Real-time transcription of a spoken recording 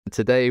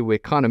Today we're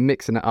kind of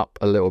mixing it up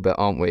a little bit,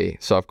 aren't we?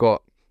 So I've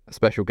got a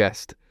special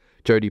guest,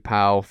 Jodie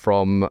Powell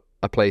from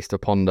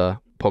Aplacetoponder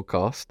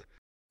podcast.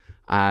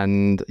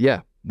 And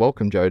yeah,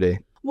 welcome, Jodie.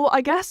 Well,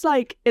 I guess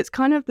it's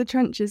kind of the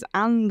trenches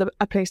and the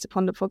A Place to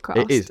Ponder podcast.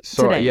 It is.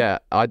 Sorry, today. Yeah,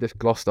 I just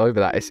glossed over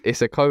that.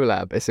 It's a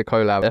collab. It's a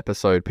collab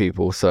episode,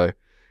 people. So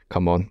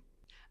come on.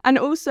 And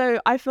also,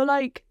 I feel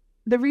like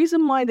the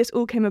reason why this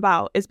all came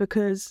about is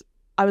because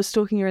I was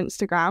stalking your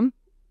Instagram.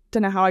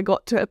 Don't know how I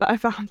got to it, but I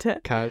found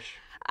it. Cash.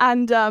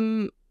 And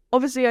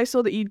obviously, I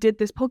saw that you did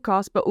this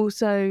podcast, but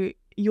also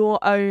your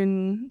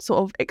own sort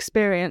of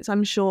experience.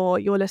 I'm sure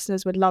your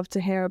listeners would love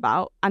to hear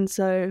about. And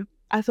so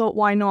I thought,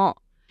 why not?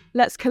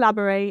 Let's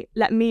collaborate.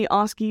 Let me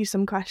ask you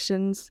some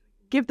questions.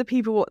 Give the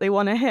people what they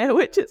want to hear,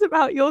 which is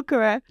about your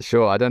career.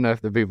 Sure. I don't know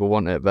if the people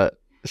want it, but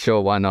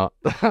sure, why not?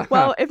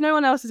 Well, if no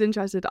one else is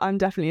interested, I'm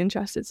definitely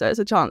interested. So it's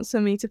a chance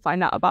for me to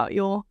find out about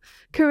your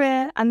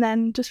career and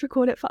then just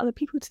record it for other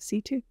people to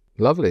see too.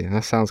 Lovely.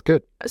 That sounds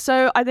good.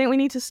 So I think we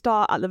need to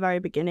start at the very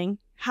beginning.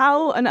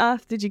 How on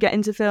earth did you get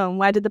into film?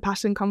 Where did the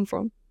passion come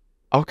from?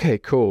 Okay,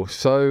 cool.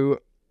 So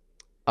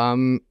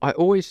I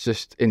always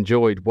just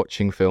enjoyed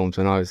watching films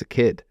when I was a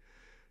kid.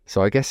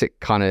 So I guess it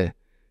kind of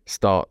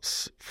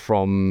starts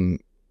from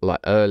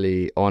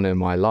early on in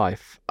my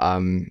life.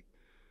 The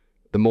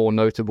more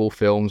notable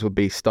films would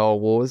be Star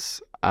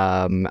Wars,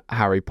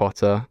 Harry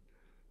Potter.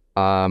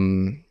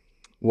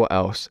 What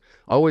else?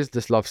 I always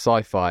just loved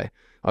sci-fi.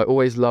 I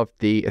always loved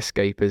the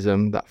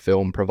escapism that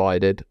film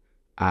provided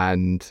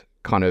and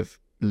kind of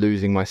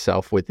losing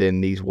myself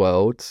within these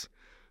worlds.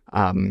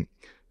 I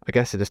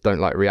guess I just don't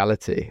like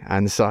reality.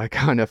 And so I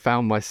kind of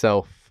found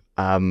myself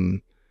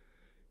wanting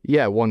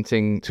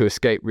to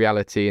escape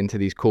reality into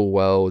these cool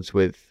worlds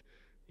with,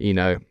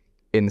 in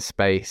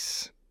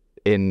space,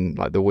 in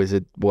the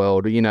wizard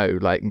world,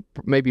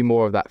 maybe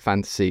more of that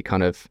fantasy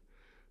kind of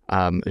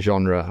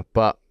genre.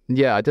 But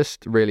yeah, I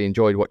just really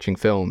enjoyed watching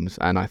films,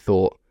 and I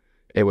thought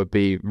it would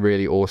be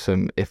really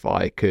awesome if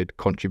I could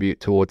contribute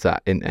towards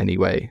that in any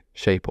way,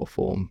 shape or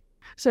form.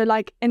 So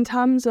in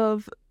terms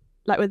of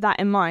with that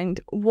in mind,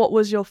 what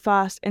was your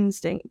first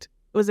instinct?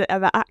 Was it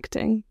ever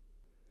acting?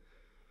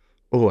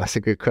 Oh, that's a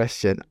good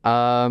question.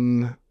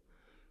 Yeah,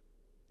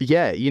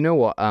 you know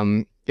what?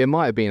 It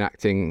might have been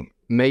acting.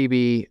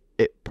 Maybe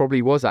it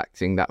probably was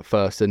acting, that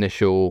first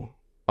initial,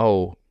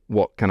 oh,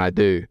 what can I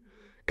do?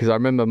 Because I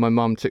remember my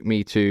mum took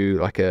me to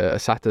a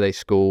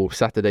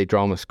Saturday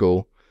drama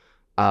school.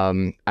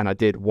 And I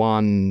did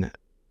one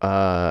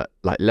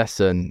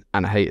lesson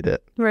and I hated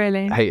it.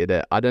 Really? I hated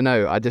it. I don't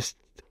know.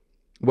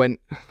 When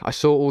I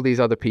saw all these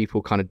other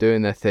people kind of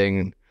doing their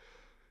thing,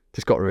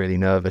 just got really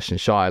nervous and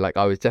shy.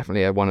 I was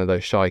definitely one of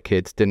those shy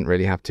kids, didn't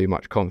really have too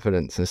much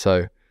confidence. And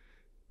so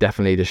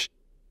definitely just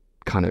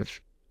kind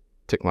of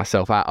took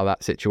myself out of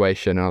that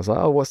situation. And I was like,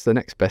 oh, what's the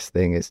next best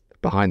thing is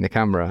behind the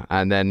camera.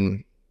 And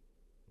then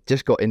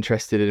just got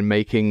interested in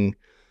making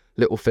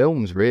little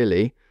films,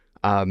 really.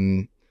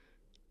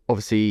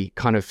 Obviously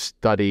kind of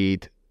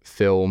studied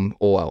film,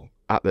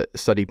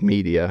 studied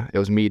media. It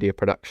was media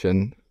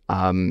production.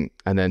 And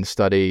then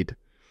studied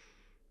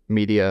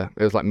media.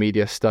 It was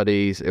media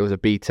studies. It was a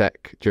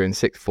BTEC during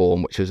sixth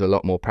form, which was a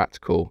lot more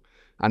practical,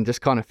 and just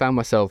kind of found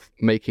myself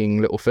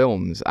making little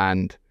films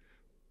and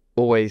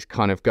always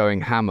kind of going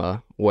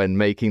hammer when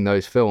making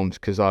those films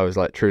because I was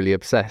truly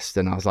obsessed.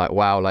 And I was like,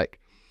 wow, I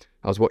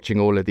was watching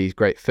all of these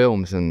great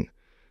films and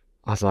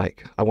I was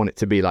like, I want it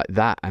to be like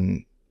that.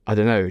 And I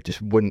don't know,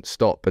 just wouldn't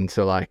stop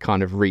until I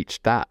kind of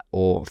reached that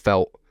or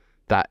felt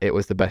that it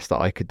was the best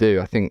that I could do.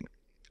 I think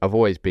I've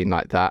always been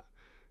like that.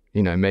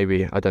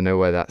 Maybe I don't know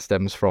where that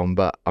stems from,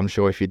 but I'm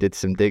sure if you did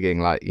some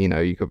digging, I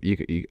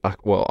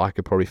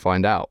could probably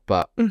find out.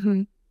 But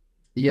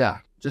yeah,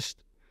 just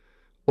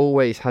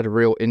always had a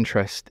real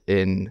interest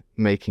in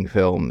making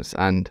films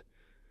and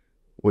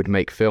would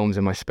make films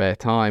in my spare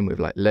time with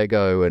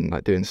Lego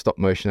and doing stop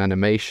motion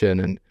animation.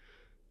 And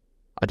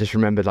I just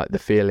remembered the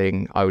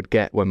feeling I would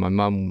get when my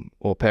mum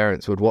or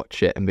parents would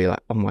watch it and be like,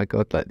 oh my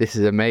God, this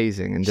is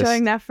amazing. And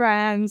showing their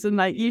friends and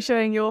you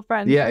showing your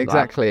friends. Yeah,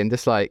 exactly. And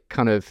just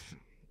kind of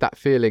that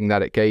feeling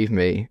that it gave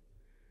me,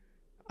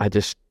 I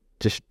just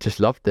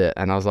loved it.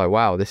 And I was like,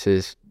 wow, this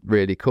is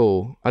really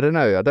cool. I don't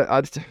know.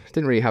 I just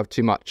didn't really have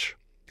too much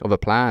of a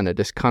plan. I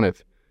just kind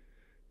of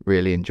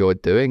really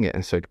enjoyed doing it.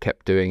 And so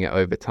kept doing it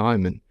over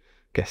time. And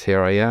guess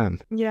here I am.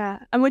 Yeah.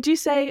 And would you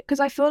say, because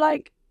I feel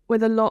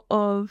with a lot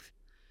of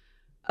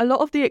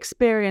the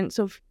experience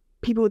of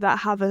people that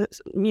have a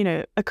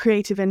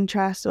creative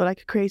interest or a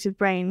creative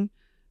brain,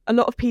 a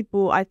lot of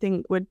people I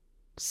think would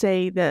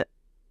say that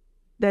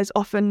there's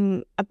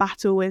often a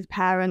battle with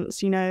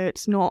parents.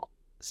 It's not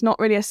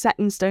really a set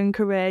in stone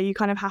career. You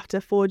kind of have to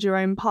forge your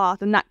own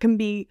path, and that can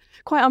be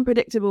quite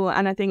unpredictable.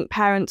 And I think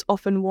parents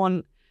often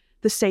want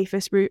the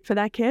safest route for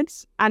their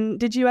kids. And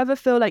did you ever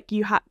feel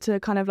you had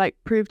to kind of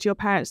prove to your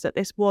parents that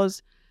this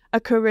was a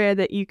career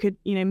that you could,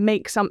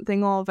 make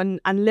something of and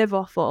live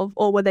off of,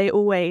 or were they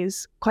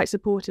always quite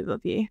supportive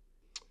of you?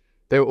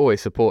 They were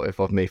always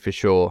supportive of me, for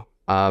sure.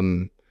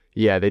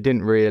 Yeah, they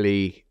didn't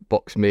really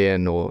box me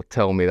in or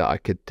tell me that I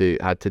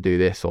had to do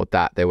this or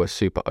that. They were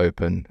super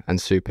open and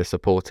super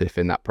supportive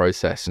in that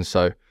process. And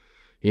so,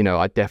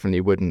 I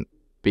definitely wouldn't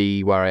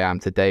be where I am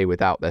today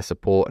without their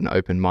support and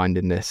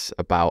open-mindedness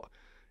about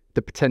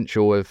the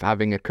potential of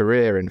having a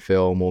career in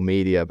film or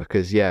media,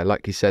 because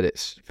like you said,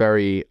 it's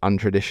very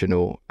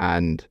untraditional,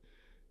 and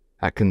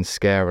that can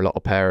scare a lot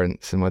of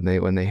parents. And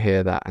when they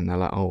hear that, and they're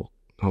like, oh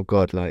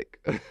God, like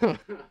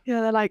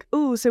yeah, they're like,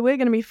 oh, so we're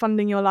going to be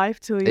funding your life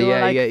till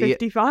you're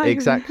 55.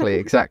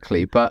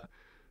 Exactly. But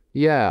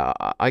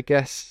I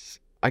guess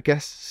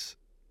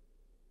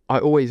I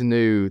always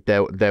knew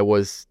there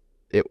was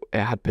it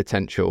had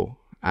potential.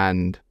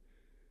 And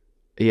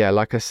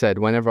like I said,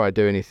 whenever I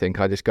do anything,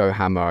 I just go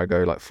hammer. I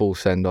go like full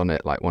send on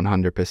it, like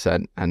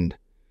 100%. And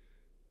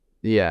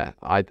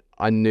I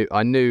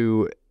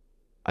knew,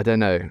 I don't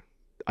know,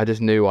 I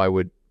just knew I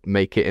would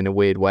make it in a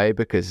weird way,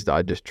 because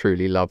I just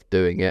truly loved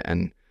doing it.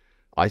 And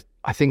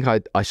I think I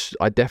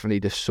definitely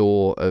just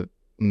saw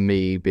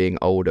me being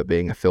older,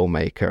 being a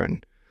filmmaker.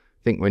 And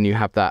I think when you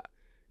have that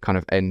kind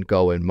of end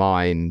goal in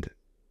mind,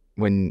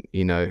 when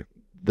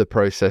the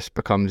process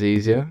becomes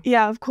easier.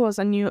 Yeah, of course.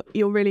 And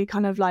you're really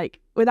kind of like,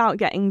 without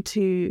getting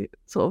too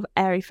sort of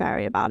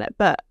airy-fairy about it,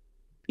 but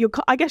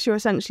I guess you're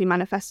essentially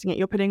manifesting it.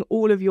 You're putting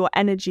all of your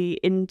energy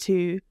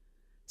into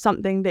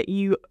something that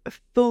you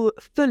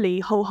fully,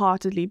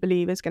 wholeheartedly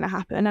believe is going to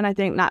happen. And I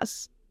think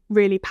that's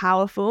really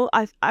powerful.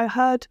 I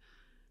heard,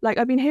 like,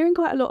 I've been hearing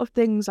quite a lot of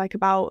things like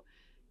about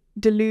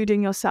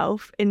deluding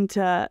yourself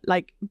into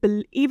like,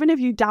 even if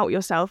you doubt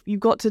yourself,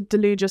 you've got to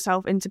delude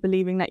yourself into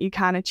believing that you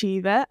can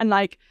achieve it, and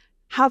like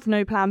have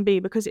no plan B.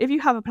 Because if you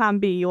have a plan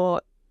B,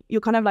 you're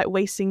kind of like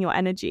wasting your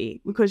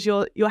energy, because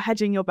you're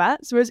hedging your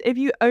bets. Whereas if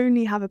you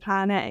only have a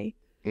plan A,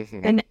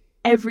 then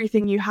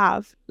everything you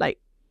have like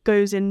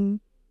goes into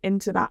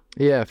that.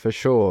 Yeah, for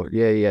sure.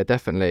 Yeah,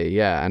 definitely.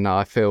 Yeah. And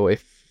I feel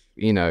if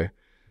you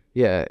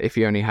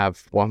only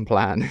have one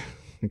plan,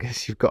 I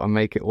guess you've got to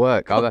make it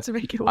work. To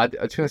make it work.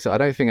 I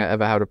don't think I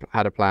ever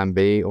had a plan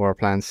B or a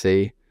plan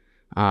C.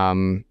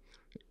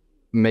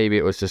 Maybe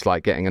it was just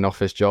like getting an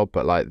office job,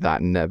 but like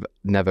that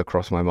never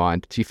crossed my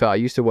mind. To be fair, I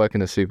used to work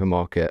in a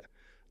supermarket,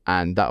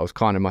 and that was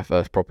kind of my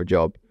first proper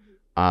job.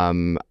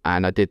 And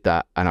I did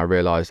that, and I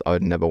realized I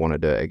would never want to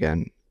do it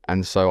again.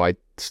 And so I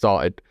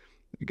started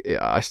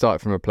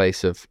from a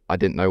place of I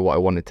didn't know what I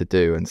wanted to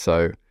do, and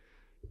so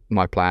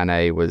my plan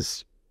A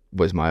was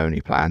my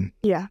only plan.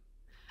 Yeah,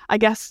 I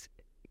guess.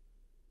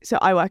 So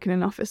I work in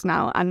an office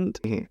now, and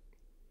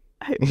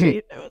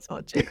hopefully no one's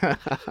watching.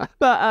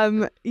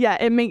 But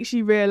it makes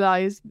you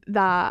realize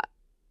that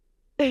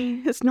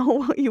it's not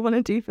what you want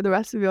to do for the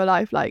rest of your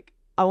life. Like,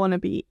 I want to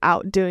be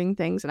out doing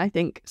things, and I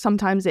think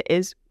sometimes it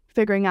is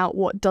figuring out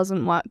what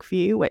doesn't work for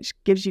you, which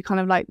gives you kind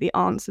of like the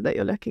answer that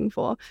you're looking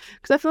for.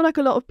 Because I feel like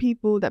a lot of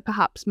people that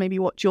perhaps maybe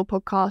watch your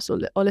podcast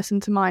or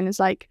listen to mine is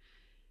like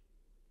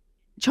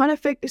trying to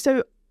figure.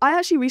 So I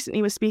actually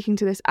recently was speaking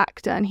to this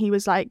actor, and he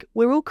was like,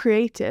 we're all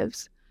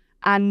creatives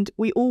and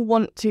we all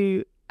want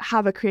to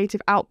have a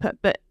creative output,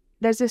 but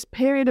there's this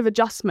period of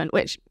adjustment,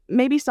 which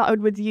maybe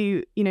started with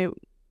you,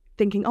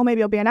 thinking, oh,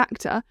 maybe I'll be an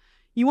actor.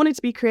 You wanted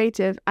to be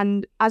creative,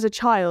 and as a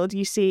child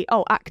you see,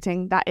 oh,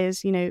 acting, that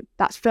is,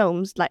 that's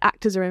films, like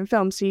actors are in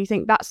films, so you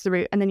think that's the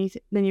route, and then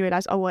you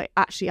realize, oh wait,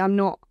 actually I'm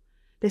not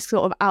this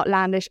sort of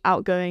outlandish,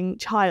 outgoing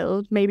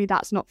child, maybe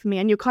that's not for me.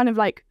 And you're kind of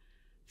like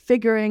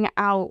figuring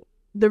out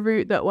the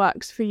route that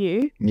works for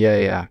you.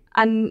 Yeah.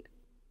 And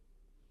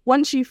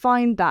once you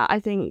find that, I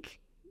think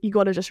you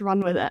got to just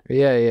run with it.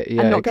 Yeah.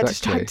 And not get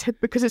distracted,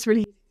 because it's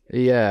really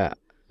easy. Yeah.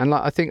 And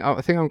like, I think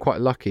I'm quite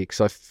lucky, because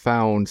I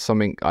found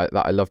something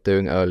that I love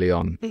doing early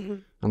on.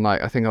 And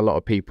like, I think a lot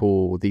of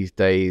people these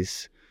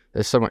days,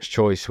 there's so much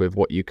choice with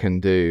what you can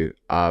do.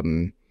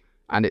 And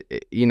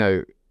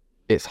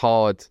it's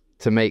hard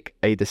to make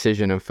a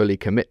decision and fully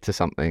commit to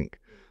something.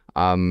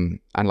 And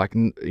like,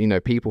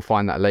 people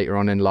find that later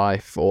on in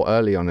life or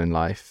early on in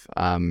life.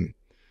 I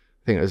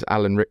think it was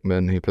Alan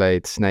Rickman, who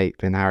played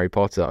Snape in Harry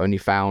Potter, only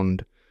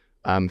found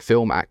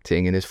film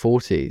acting in his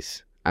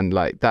 40s. And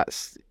like,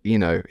 that's,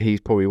 he's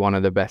probably one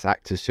of the best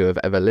actors to have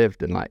ever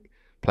lived, and like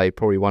played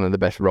probably one of the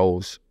best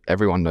roles.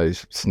 Everyone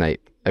knows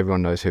Snape.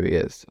 Everyone knows who he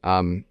is.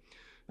 And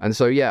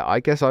so, I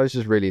guess I was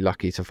just really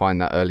lucky to find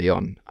that early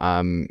on.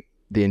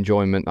 The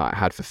enjoyment that I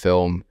had for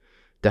film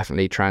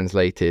definitely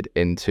translated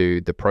into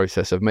the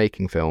process of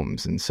making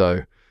films. And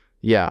so,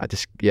 I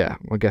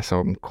guess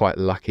I'm quite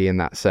lucky in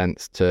that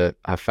sense to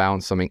have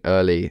found something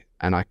early,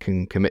 and I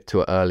can commit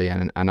to it early.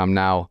 And I'm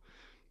now,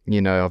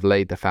 I've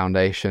laid the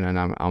foundation, and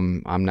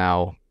I'm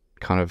now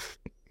kind of,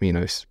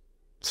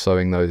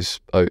 sowing those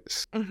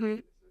oats.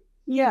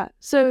 Yeah.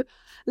 So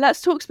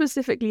let's talk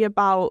specifically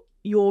about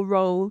your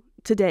role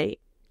today.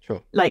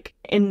 Sure. Like,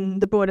 in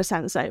the broader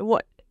sense, like,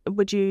 what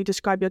would you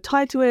describe your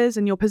title is,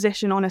 and your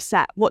position on a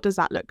set? What does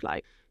that look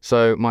like?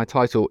 So my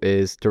title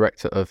is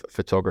Director of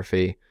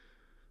Photography,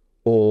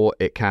 or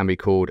it can be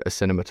called a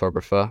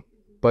cinematographer.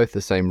 Both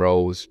the same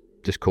roles,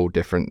 just called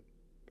different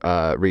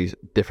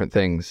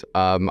things.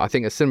 I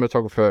think a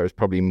cinematographer is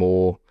probably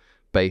more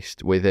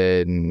based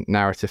within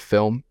narrative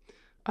film.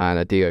 and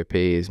a DOP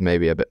is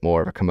maybe a bit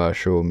more of a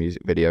commercial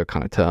music video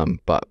kind of term,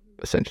 but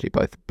essentially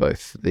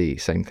both the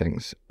same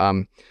things.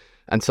 And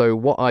so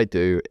what I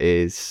do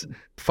is,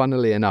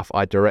 funnily enough,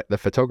 I direct the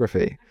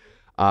photography.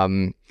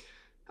 And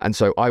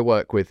so I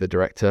work with the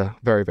director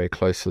very, very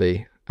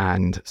closely.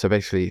 And so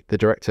basically the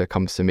director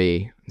comes to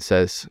me and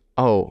says,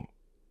 oh,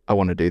 I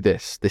want to do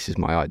this. This is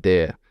my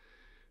idea.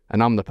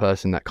 And I'm the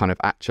person that kind of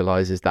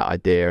actualizes that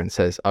idea and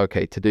says,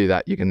 okay, to do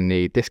that, you're going to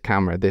need this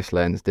camera, this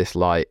lens, this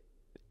light,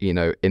 you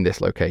know, in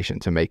this location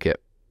to make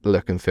it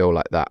look and feel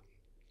like that.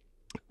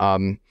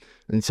 And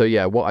so,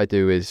 yeah, what I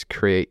do is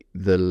create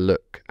the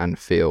look and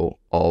feel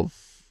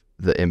of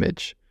the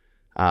image.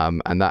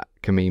 And that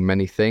can mean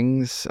many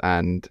things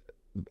and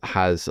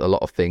has a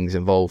lot of things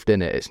involved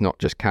in it. It's not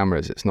just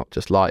cameras, it's not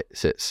just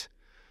lights, it's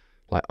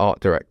like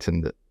art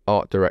direction,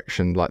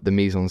 like the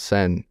mise en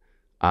scène,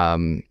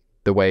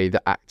 the way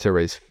the actor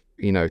is,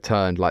 you know,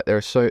 turned. Like there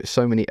are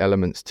so many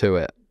elements to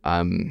it.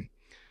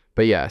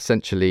 But yeah,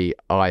 essentially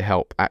I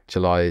help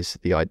actualize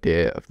the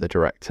idea of the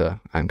director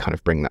and kind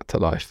of bring that to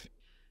life.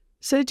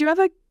 So do you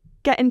ever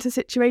get into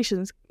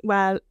situations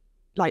where,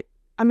 like,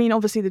 I mean,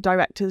 obviously the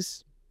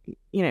director's,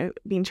 you know,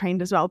 being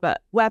trained as well,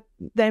 but where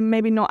they're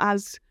maybe not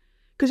as,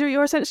 because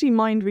you're essentially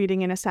mind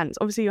reading in a sense.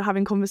 Obviously you're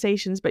having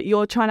conversations, but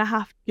you're kind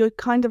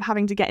of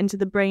having to get into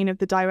the brain of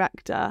the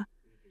director.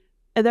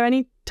 Are there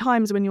any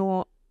times when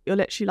you're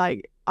literally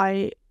like,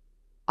 I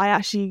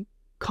actually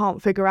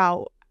can't figure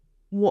out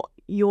what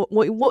your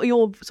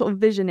sort of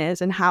vision is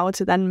and how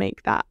to then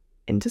make that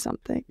into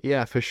something?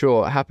 Yeah, for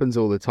sure. It happens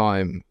all the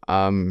time.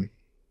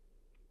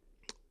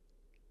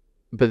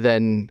 But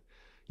then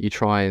you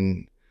try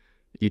and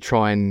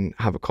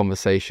have a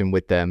conversation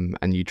with them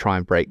and you try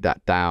and break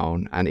that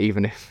down. And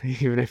even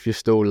if you're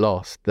still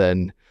lost,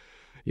 then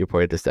you'll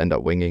probably just end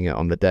up winging it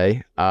on the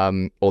day.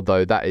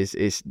 Although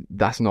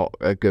that's not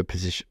a good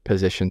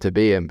position to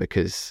be in,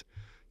 because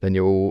then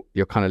you're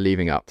kind of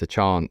leaving it up to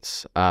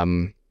chance.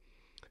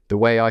 The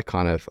way I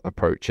kind of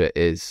approach it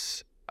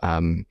is,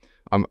 I'm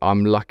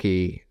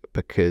lucky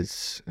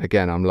because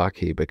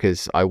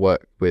I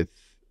work with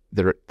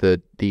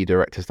the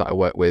directors that I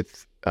work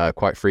with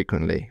quite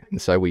frequently,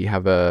 and so we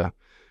have a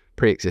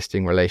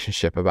pre-existing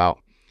relationship about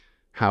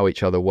how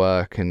each other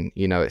work, and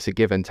you know, it's a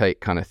give and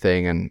take kind of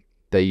thing, and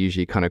they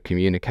usually kind of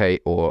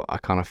communicate, or I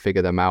kind of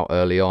figure them out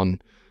early on.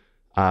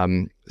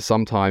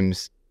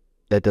 Sometimes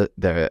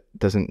there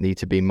doesn't need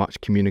to be much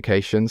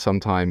communication.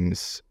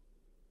 Sometimes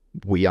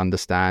we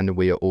understand,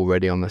 we are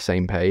already on the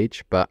same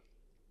page. But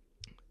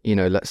you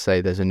know, let's say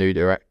there's a new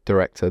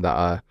director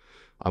that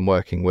I'm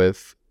working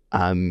with.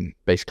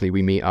 Basically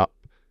we meet up,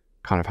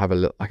 kind of have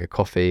a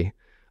coffee,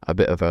 a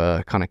bit of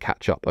a kind of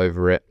catch up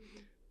over it.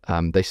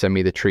 They send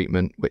me the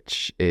treatment,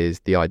 which is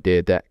the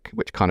idea deck,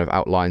 which kind of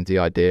outlines the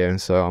idea.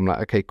 And so I'm like,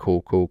 okay,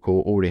 cool.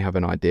 Already have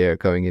an idea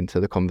going into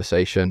the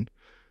conversation.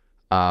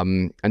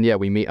 And yeah,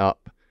 we meet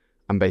up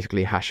and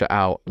basically hash it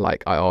out.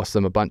 Like I ask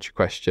them a bunch of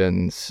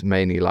questions,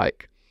 mainly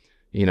like,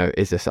 you know,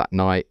 is this at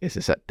night? Is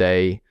this at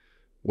day?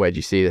 Where do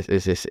you see this?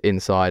 Is this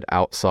inside,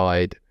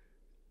 outside?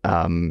 Do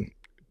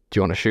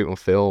you want to shoot on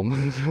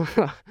film?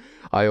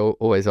 I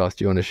always ask,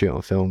 do you want to shoot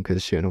on film?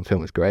 Because shooting on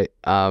film is great.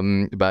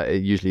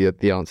 But usually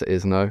the answer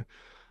is no.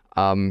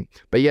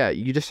 But yeah,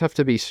 you just have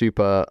to be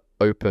super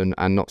open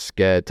and not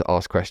scared to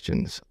ask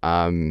questions.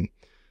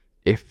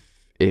 If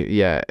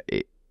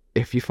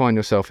you find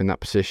yourself in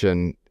that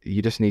position,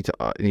 you just need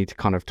to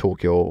kind of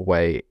talk your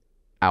way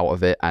out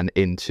of it and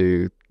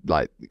into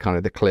like kind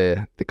of the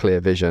clear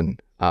vision.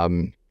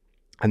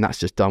 And that's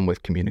just done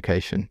with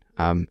communication.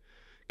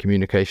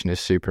 Communication is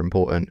super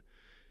important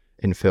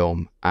in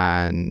film,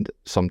 and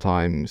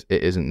sometimes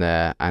it isn't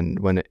there, and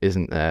when it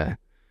isn't there,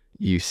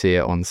 you see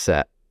it on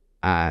set,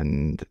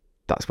 and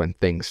that's when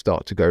things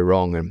start to go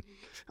wrong. And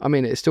I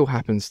mean, it still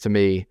happens to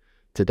me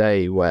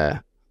today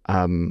where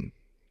to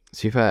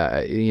be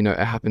fair, you know, it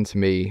happened to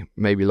me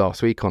maybe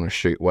last week on a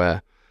shoot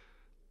where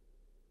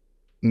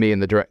me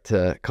and the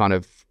director kind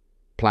of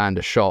planned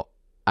a shot,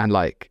 and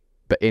like,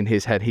 but in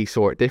his head he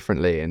saw it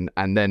differently,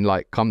 and then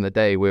like come the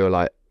day we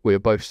were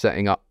both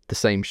setting up the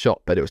same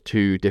shot, but it was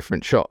two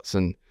different shots.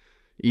 And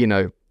you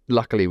know,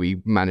 luckily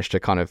we managed to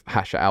kind of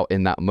hash it out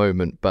in that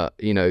moment. But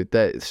you know,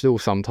 there's still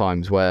some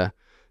times where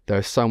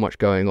there's so much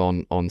going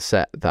on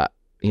set that,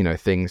 you know,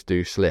 things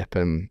do slip.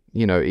 And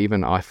you know,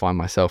 even I find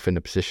myself in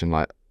a position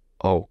like,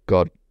 oh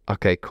god,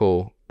 okay,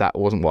 cool, that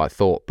wasn't what I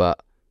thought, but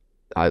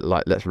I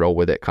like, let's roll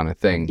with it kind of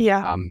thing.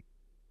 Yeah.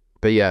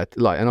 But yeah,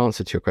 like, an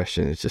answer to your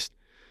question is just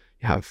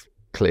you have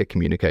clear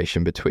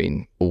communication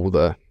between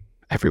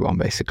everyone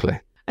basically.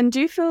 And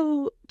do you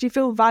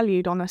feel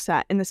valued on a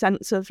set, in the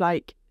sense of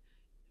like,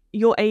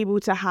 you're able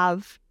to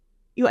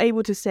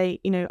say,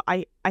 you know,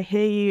 I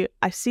hear you,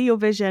 I see your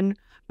vision,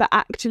 but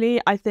actually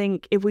I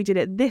think if we did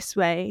it this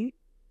way,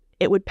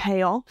 it would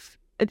pay off?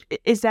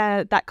 Is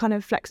there that kind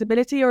of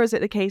flexibility, or is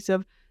it the case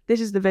of,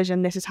 this is the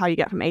vision, this is how you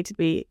get from A to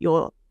B,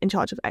 you're in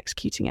charge of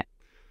executing it?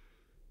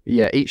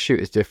 Yeah, each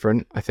shoot is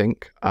different, I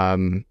think.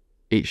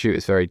 Each shoot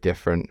is very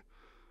different.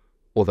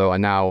 Although I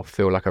now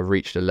feel like I've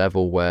reached a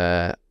level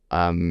where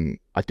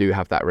I do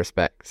have that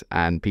respect,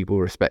 and people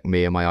respect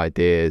me and my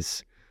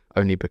ideas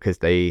only because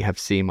they have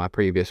seen my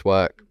previous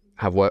work,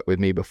 have worked with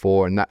me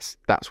before, and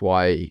that's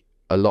why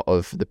a lot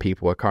of the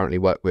people I currently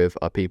work with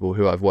are people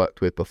who I've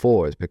worked with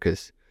before, is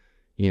because,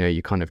 you know,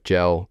 you kind of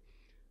gel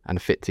and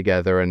fit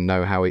together and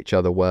know how each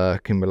other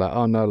work, and we're like,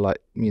 oh no, like,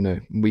 you know,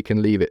 we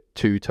can leave it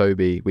to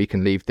Toby, we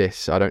can leave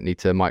this, I don't need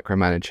to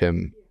micromanage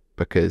him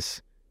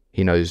because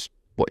he knows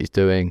what he's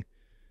doing,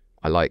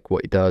 I like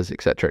what he does,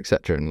 etc.,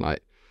 etc. And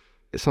like,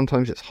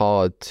 sometimes it's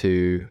hard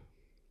to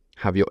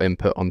have your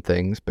input on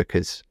things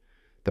because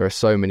there are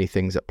so many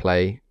things at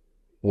play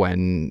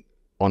when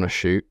on a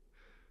shoot.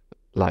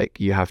 Like,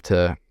 you have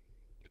to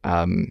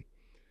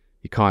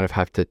you kind of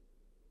have to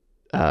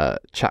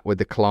chat with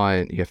the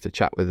client, you have to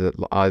chat with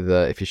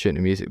either, if you're shooting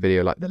a music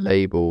video, like the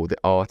label, the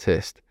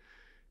artist,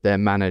 their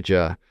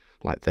manager,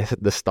 like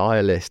the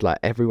stylist, like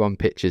everyone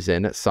pitches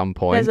in at some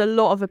point. There's a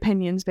lot of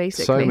opinions,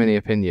 basically. So many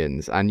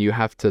opinions, and you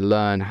have to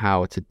learn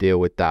how to deal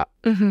with that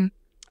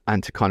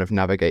and to kind of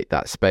navigate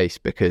that space,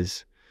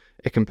 because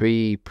it can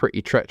be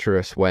pretty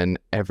treacherous when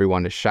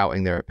everyone is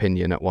shouting their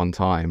opinion at one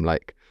time.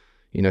 Like,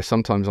 you know,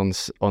 sometimes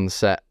on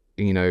set,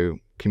 you know,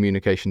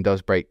 communication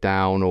does break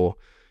down, or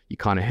you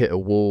kind of hit a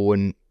wall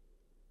and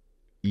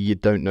you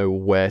don't know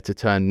where to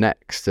turn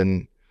next,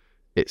 and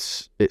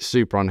it's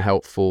super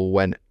unhelpful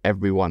when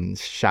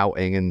everyone's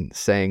shouting and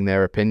saying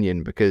their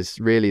opinion, because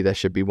really there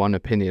should be one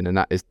opinion, and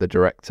that is the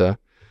director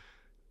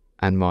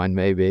and mine,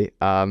 maybe.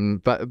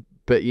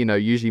 But you know,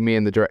 usually me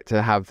and the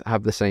director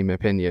have the same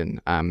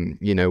opinion.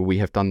 You know, we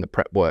have done the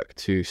prep work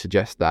to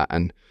suggest that,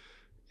 and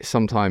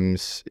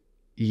sometimes,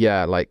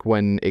 yeah, like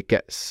when you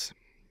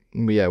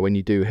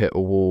do hit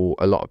a wall,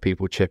 a lot of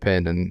people chip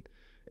in, and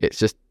it's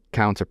just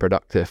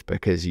counterproductive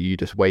because you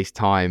just waste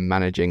time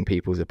managing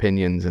people's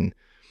opinions. And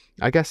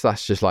I guess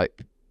that's just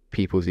like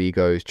people's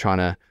egos trying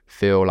to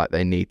feel like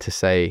they need to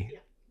say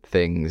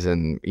things,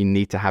 and you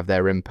need to have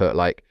their input.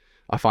 Like,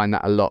 I find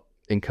that a lot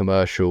in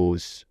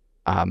commercials.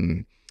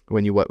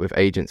 When you work with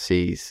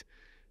agencies,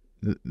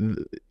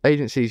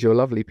 you're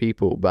lovely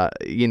people, but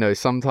you know,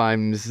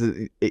 sometimes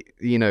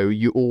you know,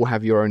 you all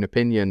have your own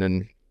opinion,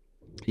 and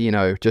you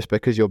know, just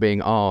because you're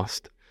being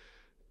asked,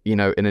 you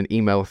know, in an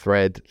email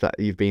thread that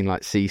you've been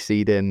like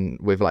CC'd in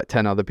with like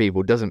 10 other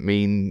people, doesn't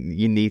mean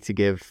you need to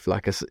give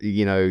like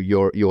you know,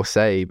 your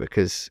say,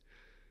 because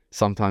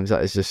sometimes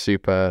that is just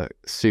super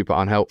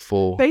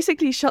unhelpful.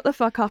 Basically, shut the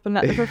fuck up and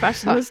let the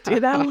professionals do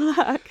their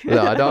work.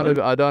 No, I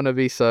don't want to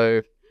be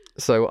so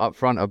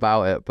upfront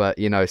about it, but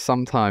you know,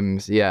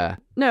 sometimes, yeah.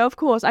 No, of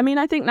course. I mean,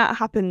 I think that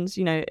happens,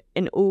 you know,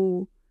 in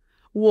all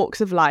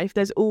walks of life.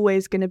 There's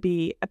always going to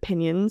be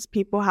opinions.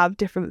 People have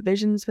different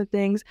visions for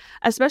things,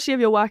 especially if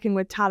you're working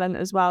with talent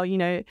as well. You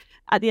know,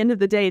 at the end of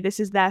the day, this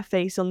is their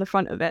face on the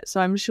front of it. So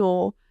I'm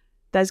sure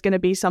there's going to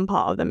be some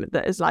part of them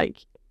that is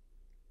like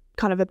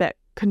kind of a bit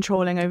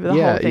controlling over the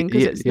whole thing,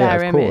 because it's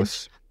their image.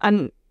 Course.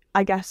 And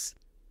I guess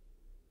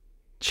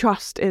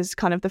trust is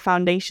kind of the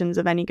foundations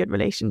of any good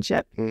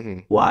relationship,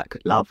 work,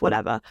 love,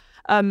 whatever.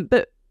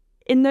 But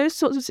in those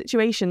sorts of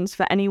situations,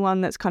 for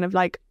anyone that's kind of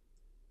like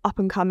up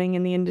and coming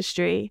in the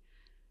industry,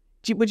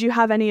 would you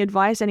have any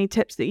advice, any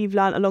tips that you've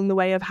learned along the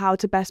way of how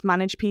to best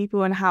manage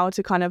people and how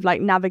to kind of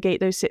like navigate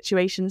those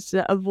situations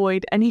to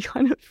avoid any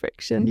kind of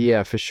friction?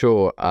 Yeah, for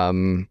sure.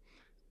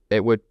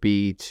 It would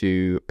be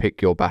to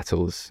pick your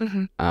battles.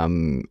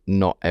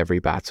 Not every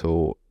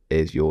battle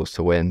is yours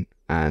to win,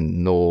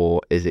 and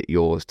nor is it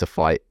yours to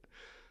fight.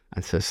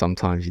 And so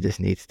sometimes you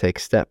just need to take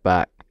a step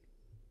back,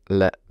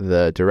 let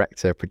the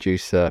director,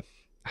 producer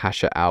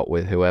hash it out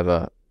with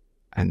whoever,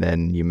 and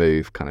then you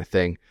move, kind of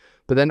thing.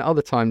 But then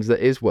other times it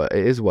is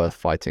worth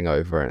fighting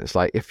over. And it's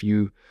like, if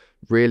you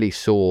really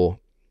saw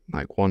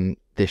like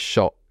this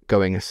shot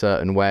going a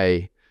certain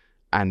way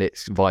and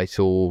it's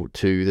vital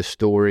to the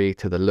story,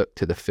 to the look,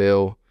 to the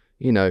feel,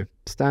 you know,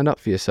 stand up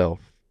for yourself.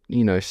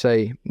 You know,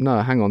 say,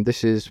 no, hang on,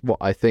 this is what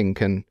I think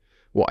and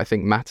what I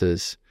think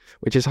matters,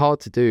 which is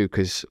hard to do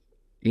because,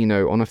 you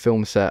know, on a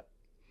film set,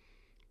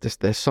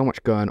 there's so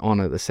much going on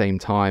at the same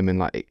time, and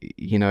like,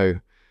 you know,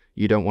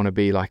 you don't want to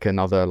be like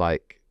another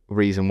like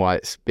reason why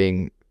it's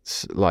being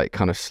like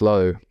kind of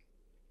slow.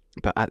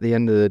 But at the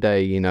end of the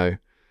day, you know,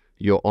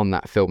 you're on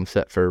that film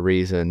set for a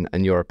reason,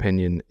 and your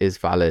opinion is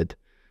valid,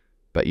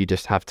 but you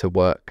just have to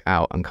work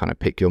out and kind of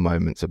pick your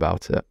moments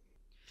about it.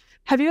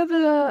 Have you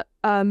ever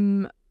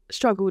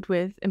struggled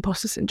with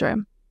imposter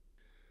syndrome?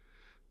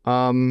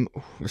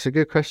 It's a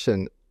good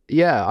question.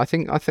 Yeah, I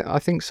think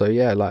so.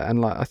 Yeah,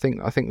 I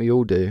think we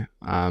all do.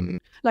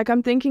 Like,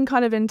 I'm thinking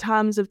kind of in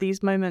terms of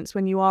these moments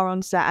when you are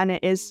on set and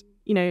it is,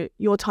 you know,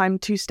 your time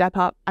to step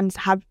up and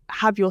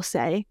have your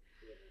say.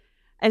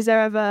 Is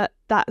there ever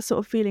that sort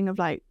of feeling of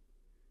like,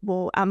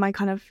 well, am I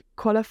kind of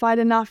qualified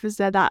enough? Is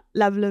there that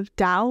level of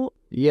doubt?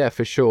 Yeah,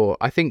 for sure.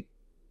 I think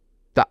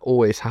that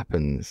always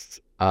happens.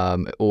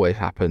 It always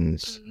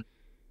happens.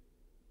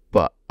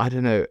 But I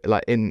don't know,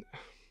 like in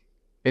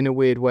a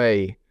weird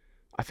way,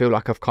 I feel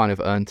like I've kind of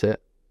earned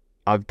it.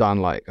 I've done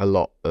like a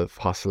lot of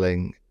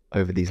hustling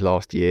over these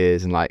last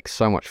years, and like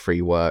so much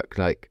free work,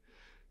 like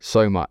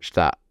so much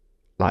that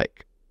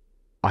like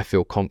I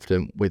feel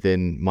confident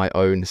within my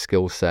own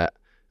skill set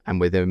and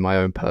within my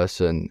own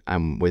person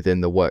and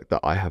within the work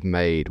that I have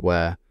made,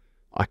 where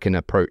I can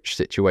approach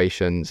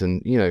situations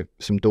and,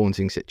 some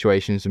daunting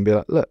situations and be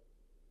like, look,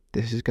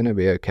 this is going to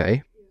be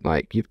okay.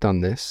 Like, you've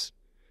done this.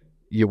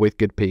 You're with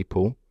good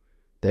people.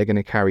 They're going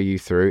to carry you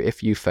through.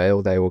 If you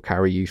fail, they will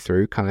carry you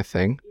through, kind of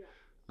thing.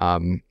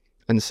 And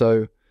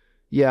so,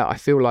 yeah, I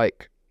feel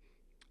like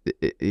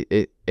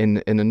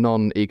in a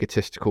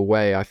non-egotistical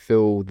way, I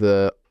feel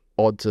the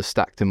odds are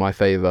stacked in my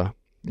favor,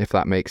 if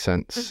that makes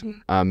sense.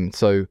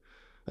 So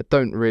I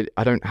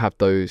don't have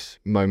those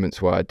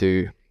moments where I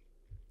do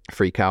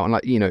freak out. And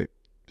like,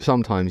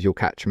 sometimes you'll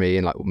catch me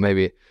in like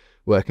maybe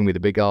working with a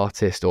big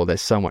artist, or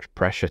there's so much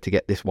pressure to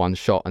get this one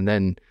shot, and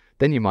then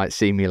you might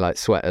see me like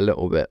sweat a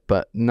little bit.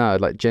 But no,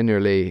 like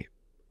generally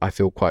I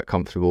feel quite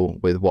comfortable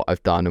with what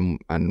I've done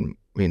and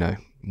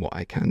what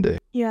I can do.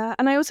 Yeah,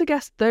 and I also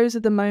guess those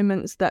are the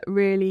moments that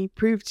really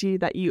prove to you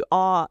that you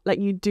are, like,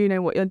 you do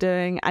know what you're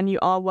doing and you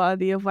are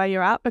worthy of where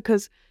you're at.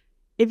 Because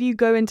if you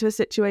go into a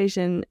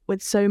situation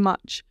with so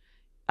much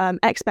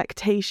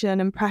expectation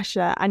and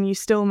pressure and you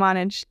still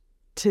manage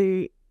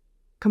to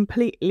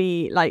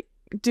completely like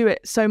do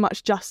it so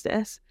much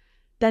justice,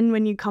 then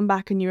when you come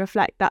back and you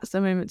reflect, that's the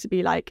moment to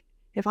be like,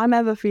 if I'm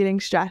ever feeling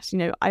stressed,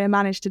 I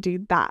managed to do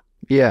that.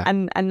 Yeah.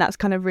 And that's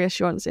kind of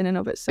reassurance in and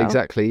of itself.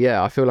 Exactly.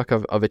 Yeah. I feel like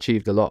I've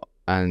achieved a lot,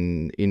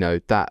 and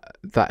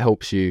that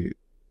helps you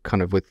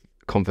kind of with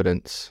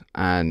confidence,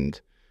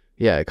 and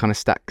yeah, it kind of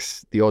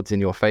stacks the odds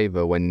in your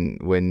favor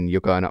when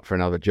you're going up for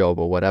another job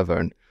or whatever.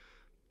 And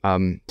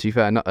to be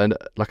fair,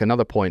 like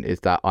another point is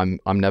that I'm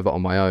never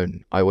on my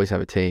own. I always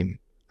have a team,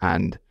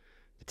 and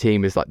the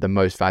team is like the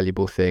most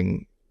valuable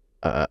thing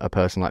a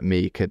person like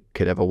me could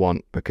ever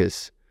want,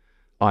 because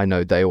I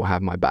know they will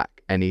have my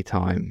back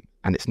anytime.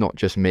 And it's not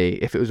just me.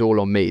 If it was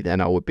all on me,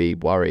 then I would be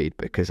worried,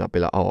 because I'd be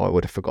like, oh, I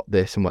would have forgot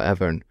this and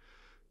whatever.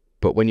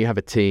 But when you have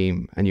a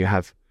team and you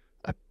have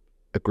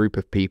a group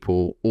of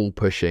people all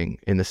pushing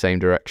in the same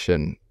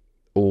direction,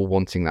 all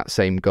wanting that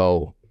same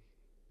goal,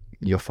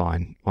 you're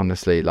fine.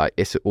 Honestly, like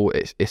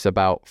it's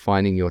about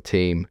finding your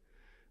team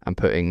and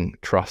putting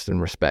trust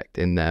and respect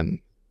in them,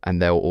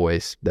 and they'll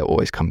always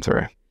come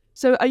through.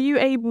 So are you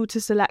able to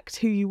select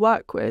who you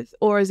work with,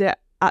 or is it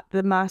at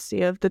the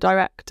mercy of the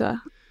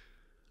director?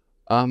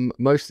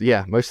 Most of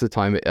the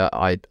time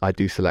I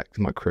do select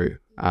my crew,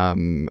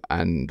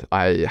 and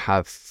I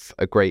have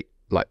a great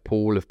like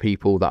pool of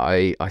people that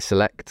I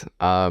select,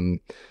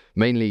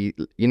 mainly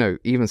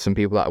even some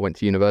people that I went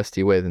to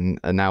university with and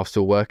are now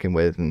still working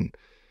with, and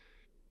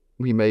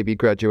we maybe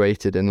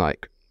graduated in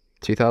like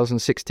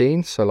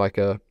 2016, so like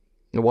a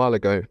while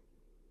ago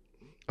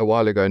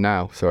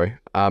now, sorry.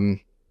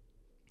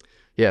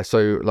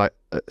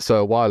 So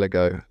a while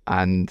ago,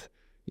 and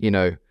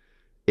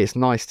it's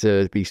nice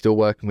to be still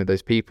working with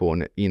those people.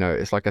 And,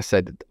 it's like I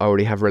said, I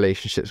already have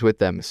relationships with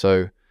them.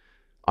 So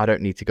I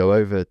don't need to go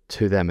over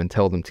to them and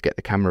tell them to get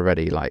the camera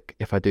ready. Like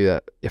if I do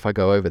that, if I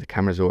go over, the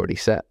camera's already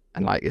set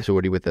and like it's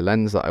already with the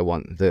lens that I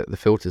want, the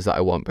filters that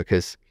I want,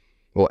 because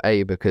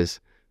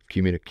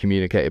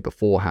communicated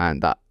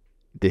beforehand that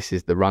this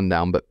is the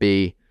rundown, but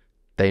B,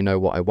 they know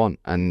what I want.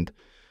 And,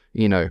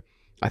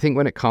 I think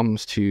when it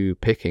comes to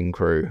picking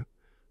crew,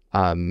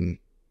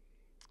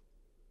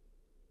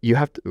 you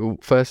have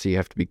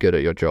to be good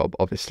at your job,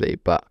 obviously,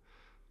 but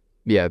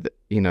yeah,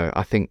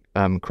 I think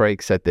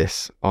Craig said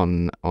this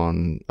on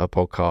a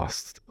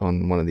podcast,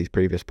 on one of these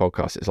previous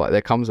podcasts. It's like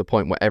there comes a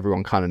point where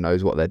everyone kind of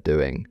knows what they're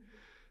doing,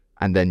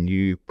 and then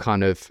you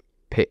kind of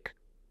pick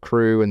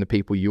crew and the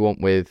people you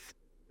want with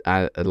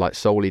like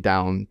solely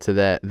down to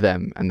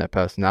them and their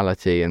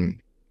personality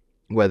and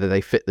whether they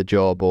fit the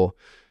job, or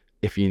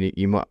if you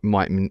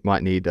might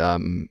need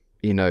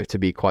to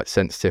be quite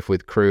sensitive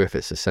with crew if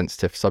it's a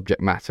sensitive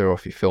subject matter, or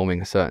if you're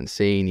filming a certain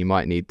scene, you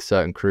might need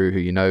certain crew who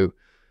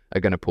are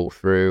going to pull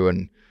through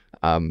and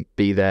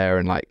be there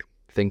and like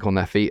think on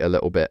their feet a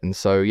little bit. And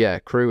so yeah,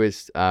 crew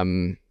is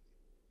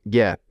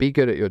be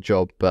good at your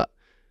job, but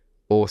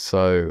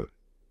also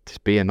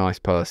just be a nice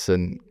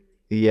person.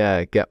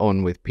 Yeah, get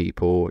on with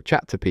people,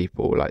 chat to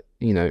people, like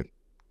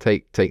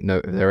take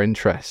note of their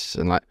interests.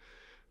 And like,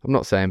 I'm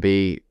not saying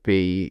be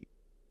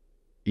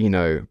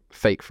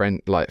fake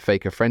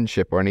a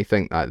friendship or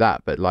anything like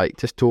that, but like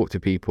just talk to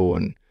people.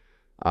 And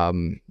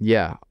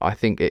I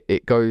think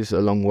it goes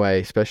a long way,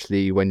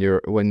 especially when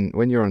you're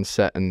on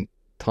set and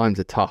times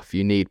are tough.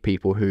 You need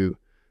people who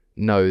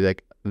know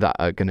that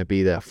are going to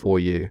be there for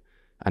you,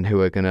 and who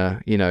are going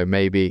to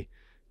maybe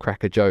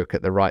crack a joke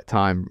at the right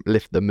time,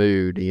 lift the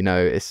mood.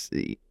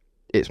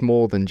 It's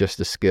more than just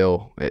a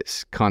skill.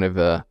 It's kind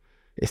of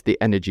it's the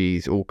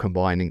energies all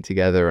combining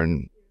together,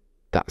 and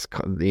that's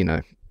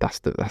that's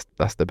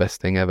the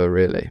best thing ever,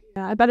 really.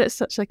 Yeah, I bet it's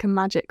such like a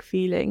magic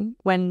feeling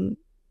when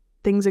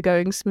things are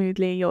going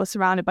smoothly. You're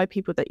surrounded by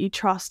people that you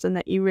trust and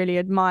that you really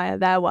admire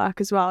their work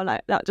as well.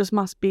 Like that just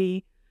must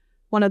be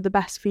one of the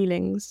best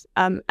feelings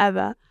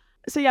ever.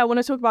 So yeah, I want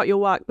to talk about your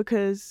work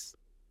because,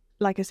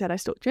 like I said, I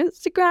stalked your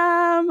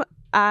Instagram,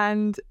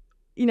 and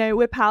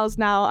we're pals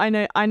now. I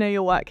know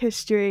your work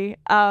history.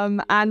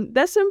 And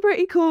there's some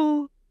pretty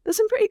cool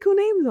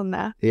names on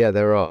there. Yeah,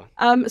 there are.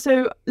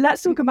 So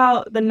let's talk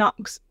about the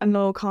Nux and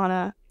Loyal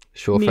Kana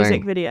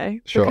music video.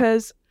 Sure.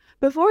 Because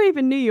before I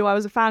even knew you, I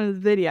was a fan of the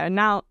video.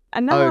 Now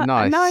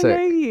nice. I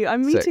know you.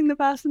 I'm Sick. meeting the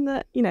person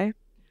that,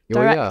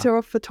 director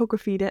of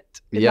photographied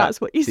it. If that's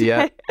what you say.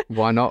 Yeah.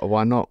 Why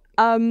not?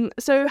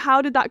 So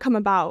how did that come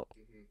about,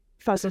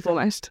 first and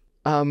foremost?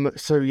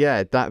 So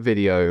yeah, that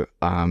video,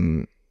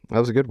 that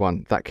was a good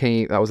one.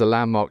 That was a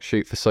landmark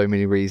shoot for so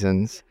many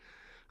reasons.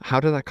 How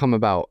did that come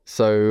about?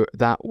 So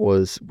that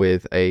was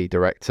with a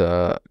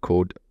director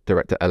called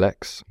Director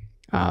LX.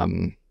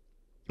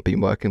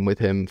 Been working with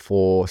him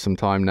for some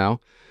time now.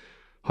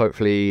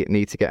 Hopefully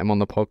need to get him on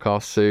the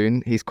podcast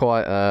soon. He's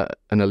quite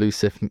an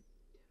elusive.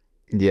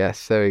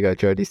 Yes, there we go.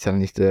 Jodie's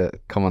telling you to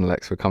come on,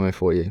 Alex. We're coming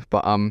for you.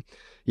 But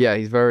yeah,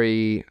 he's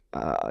very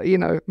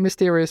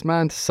mysterious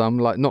man to some.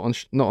 Like not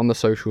on the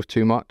socials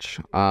too much.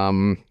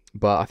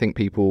 But I think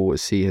people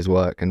see his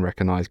work and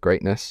recognize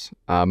greatness.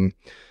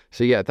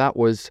 So yeah, that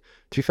was,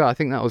 to be fair, I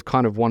think that was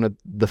kind of one of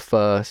the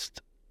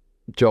first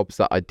jobs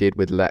that I did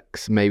with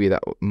Lex. Maybe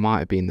that might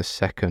have been the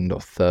second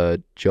or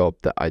third job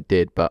that I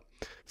did, but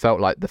felt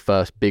like the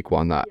first big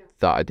one that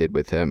I did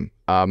with him.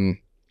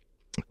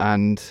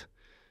 And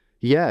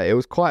yeah, it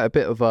was quite a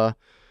bit of a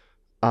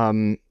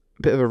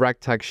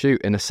ragtag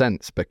shoot in a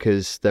sense,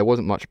 because there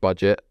wasn't much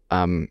budget,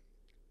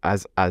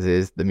 as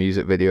is the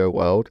music video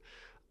world.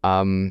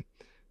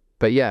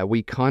 But yeah,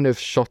 we kind of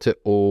shot it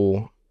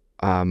all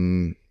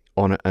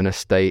on an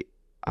estate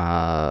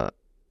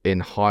in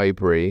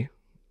Highbury,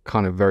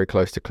 kind of very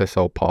close to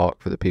Clissold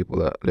Park for the people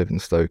that live in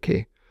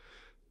Stokey.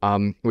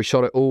 We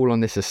shot it all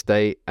on this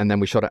estate, and then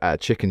we shot it at a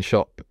chicken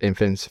shop in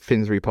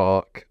Finsbury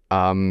Park.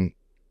 And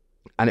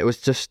it was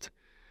just,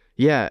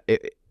 yeah,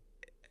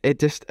 it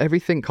just,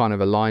 everything kind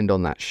of aligned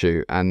on that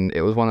shoot. And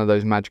it was one of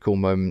those magical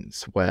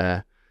moments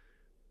where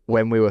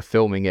when we were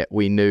filming it,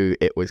 we knew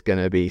it was going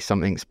to be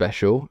something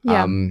special.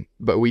 Yeah.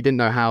 But we didn't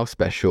know how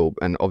special.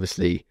 And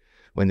obviously,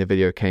 when the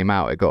video came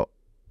out, it got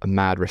a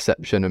mad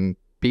reception, and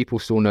people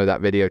still know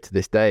that video to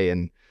this day.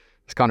 And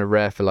it's kind of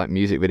rare for like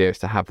music videos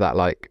to have that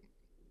like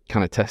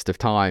kind of test of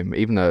time,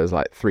 even though it was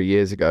like 3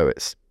 years ago.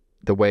 It's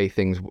the way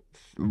things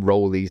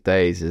roll these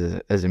days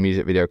as a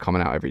music video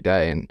coming out every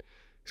day, and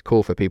it's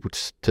cool for people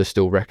to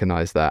still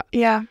recognize that.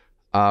 Yeah.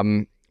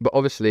 But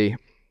obviously,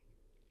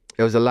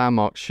 it was a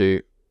landmark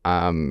shoot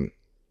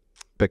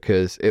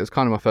because it was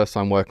kind of my first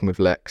time working with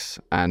Lex,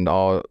 and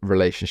our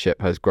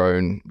relationship has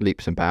grown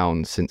leaps and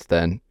bounds since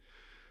then.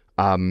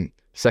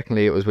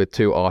 Secondly, it was with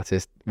two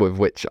artists with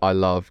which I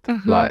loved,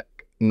 like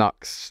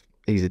Nux,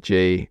 he's a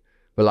G,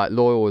 but like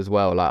Loyal as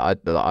well. Like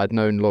I'd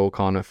known Loyal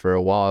Kana for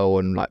a while,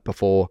 and like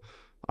before,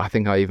 I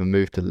think I even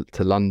moved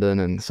to London,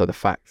 and so the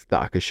fact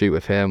that I could shoot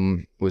with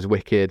him was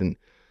wicked. And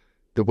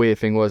the weird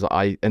thing was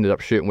I ended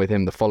up shooting with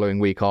him the following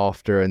week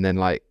after, and then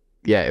like,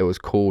 yeah, it was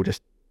cool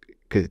just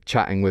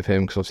chatting with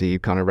him, because obviously he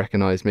kind of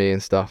recognized me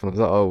and stuff, and I was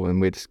like, oh, and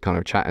we're just kind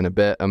of chatting a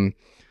bit.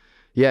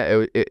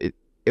 Yeah,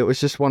 it was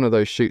just one of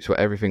those shoots where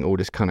everything all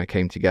just kind of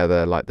came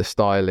together. Like the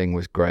styling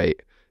was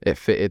great, it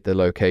fitted the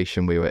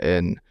location we were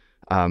in.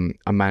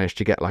 I managed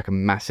to get like a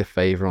massive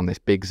favor on this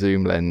big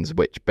zoom lens,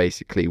 which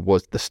basically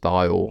was the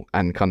style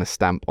and kind of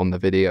stamp on the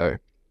video.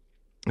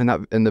 And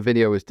the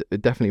video was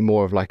definitely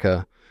more of like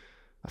a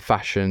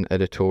fashion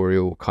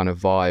editorial kind of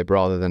vibe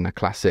rather than a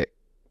classic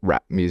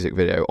rap music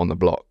video on the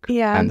block.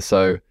 Yeah. And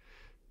so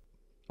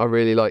I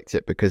really liked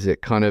it because it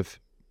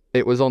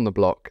was on the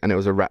block and it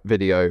was a rap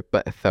video,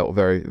 but it felt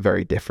very,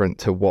 very different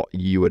to what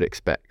you would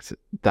expect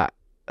that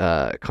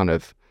kind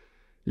of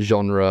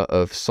genre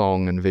of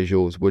song and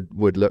visuals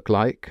would look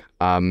like.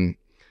 And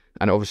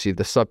obviously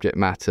the subject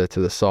matter to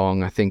the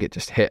song, I think it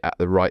just hit at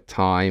the right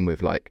time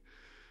with like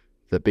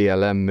the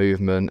BLM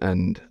movement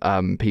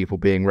and people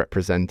being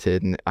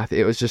represented, and I think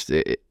it was just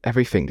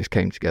everything just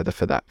came together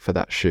for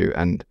that shoot.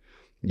 And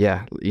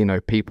yeah,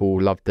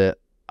 people loved it.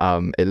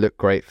 It looked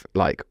great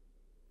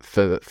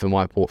for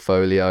my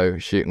portfolio,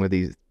 shooting with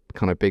these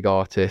kind of big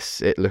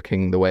artists, it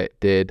looking the way it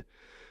did.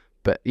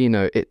 But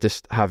it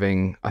just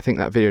having, I think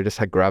that video just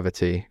had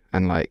gravity,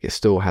 and like it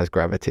still has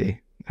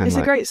gravity. And it's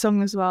a great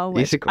song as well,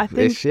 which I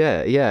think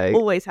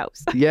always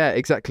helps. Yeah,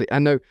 exactly. I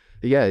know.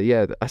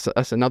 Yeah.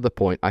 That's another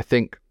point. I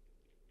think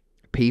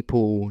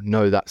people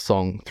know that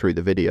song through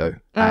the video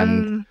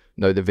and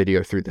know the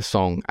video through the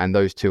song, and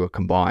those two are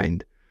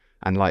combined.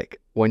 And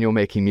like when you're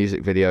making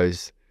music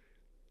videos,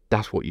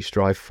 that's what you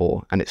strive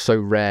for. And it's so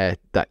rare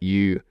that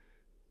you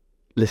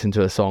listen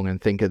to a song and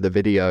think of the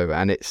video,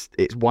 and it's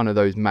one of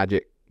those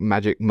magic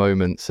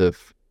moments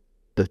of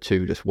the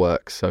two just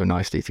work so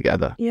nicely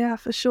together. Yeah,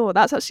 for sure.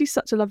 That's actually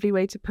such a lovely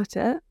way to put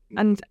it.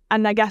 And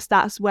I guess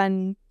that's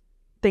when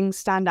things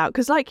stand out,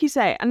 because like you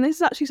say, and this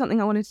is actually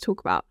something I wanted to talk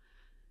about,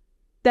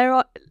 there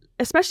are,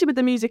 especially with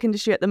the music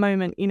industry at the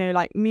moment,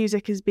 like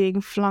music is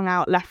being flung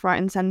out left, right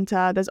and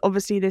center. There's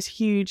obviously this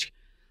huge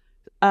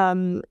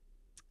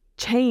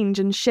change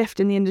and shift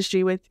in the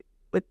industry with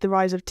the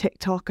rise of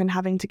TikTok and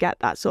having to get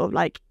that sort of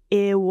like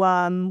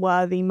earworm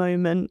worthy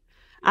moment.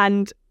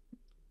 And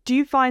do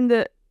you find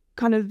that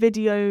kind of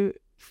video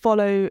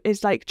follow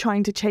is like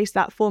trying to chase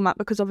that format,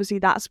 because obviously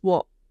that's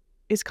what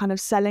is kind of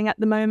selling at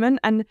the moment?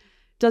 And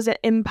does it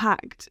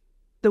impact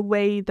the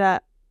way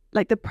that,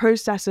 like, the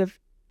process of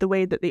the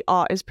way that the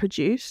art is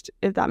produced,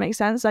 if that makes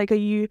sense? Like, are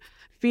you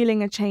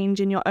feeling a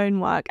change in your own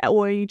work,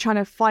 or are you trying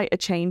to fight a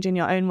change in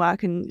your own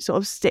work and sort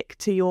of stick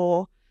to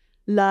your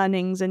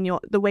learnings and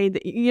the way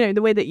that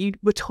you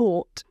were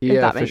taught,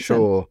 if that makes sense? For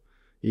sure.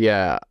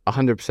 Yeah,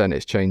 100%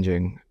 it's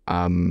changing.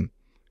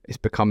 It's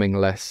becoming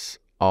less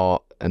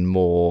art and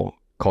more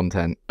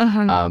content,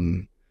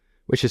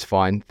 which is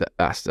fine.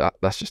 That's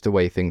just the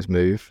way things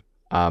move.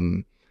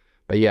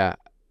 But yeah,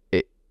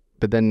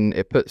 but then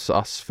it puts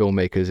us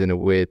filmmakers in a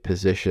weird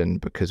position,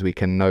 because we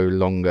can no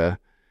longer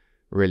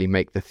really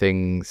make the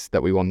things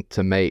that we want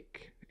to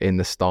make in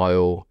the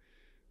style.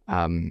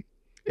 In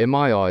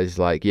my eyes,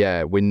 like,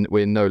 yeah,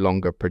 we're no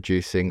longer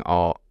producing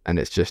art and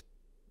it's just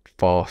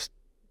fast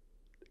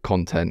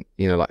content,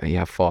 you know, like you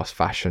have fast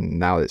fashion,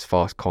 now it's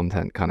fast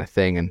content kind of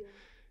thing. And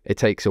it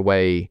takes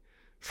away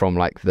from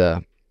like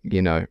the,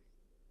 you know,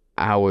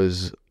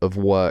 hours of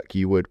work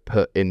you would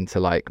put into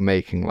like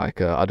making like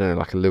a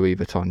Louis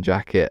Vuitton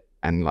jacket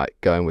and like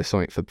going with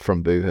something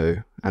from Boohoo.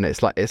 And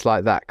it's like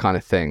that kind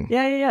of thing.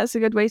 Yeah, it's a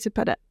good way to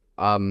put it.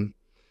 And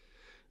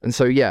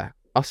so yeah,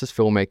 us as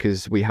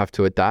filmmakers, we have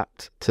to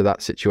adapt to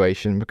that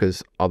situation,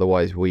 because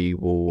otherwise we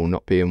will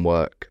not be in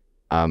work.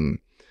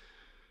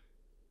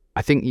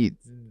 I think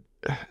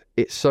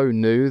it's so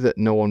new that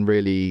no one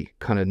really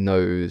kind of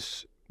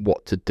knows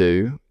what to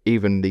do.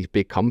 Even these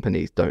big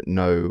companies don't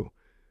know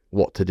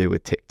what to do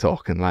with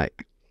TikTok. And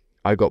like,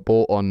 I got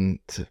brought on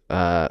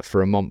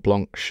for a Mont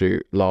Blanc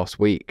shoot last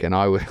week, and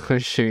I was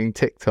shooting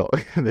TikTok,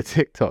 the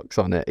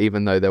TikToks on it,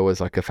 even though there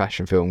was like a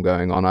fashion film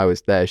going on. I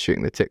was there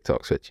shooting the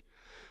TikToks, which...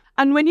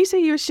 And when you say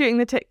you were shooting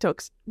the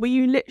TikToks, were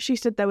you literally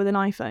stood there with an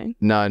iPhone?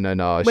 No.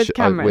 I with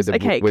cameras? with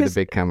a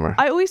big camera.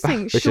 I always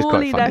think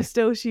surely they're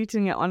still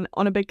shooting it on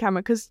a big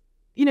camera, because,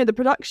 you know, the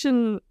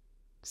production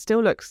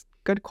still looks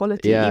good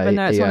quality, even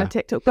though it's on a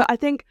TikTok. But I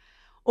think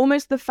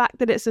almost the fact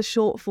that it's a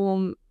short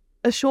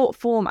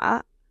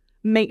format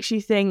makes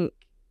you think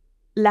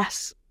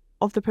less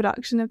of the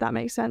production, if that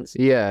makes sense.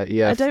 Yeah.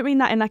 I don't mean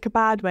that in like a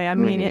bad way. I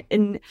mean it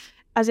in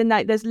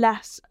like there's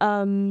less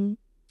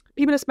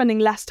people are spending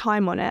less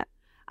time on it,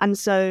 and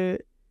so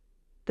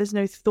there's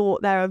no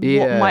thought there of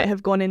what might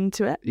have gone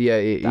into it.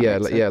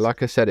 Yeah.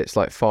 Like I said, it's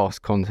like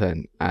fast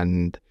content,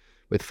 and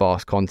with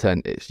fast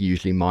content, it's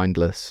usually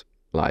mindless.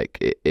 Like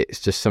it's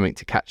just something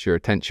to catch your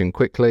attention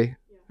quickly,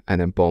 and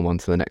then boom, on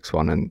to the next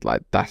one. And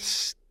like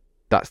that's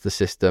the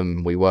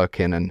system we work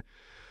in, and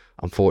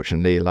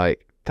unfortunately,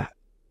 like that,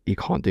 you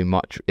can't do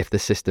much if the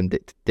system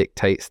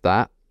dictates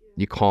that.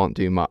 You can't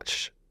do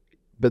much.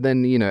 But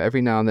then, you know,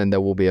 every now and then there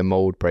will be a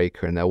mold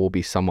breaker, and there will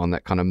be someone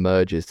that kind of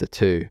merges the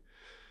two.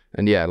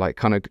 And yeah, like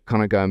kind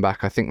of going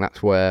back, I think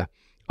that's where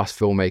us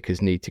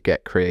filmmakers need to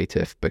get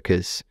creative,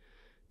 because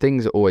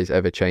things are always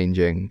ever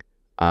changing.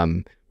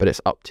 But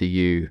it's up to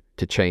you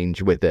to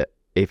change with it.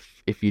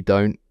 If you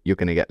don't, you're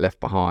going to get left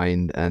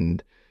behind.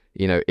 And,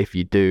 you know, if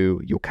you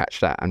do, you'll catch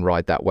that and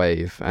ride that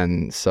wave.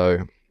 And so,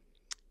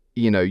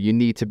 you know, you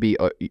need to be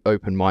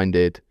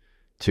open-minded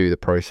to the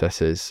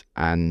processes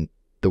and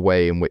the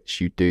way in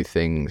which you do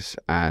things.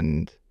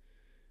 And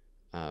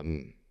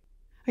I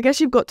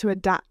guess you've got to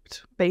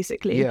adapt,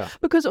 basically. Yeah.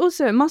 Because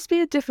also it must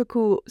be a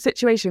difficult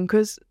situation,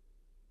 because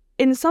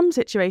in some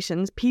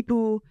situations,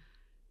 people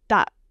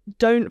that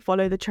don't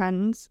follow the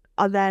trends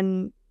are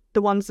then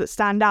the ones that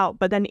stand out,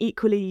 but then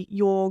equally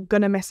you're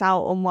gonna miss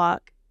out on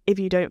work if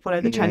you don't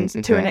follow the trends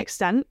to an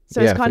extent.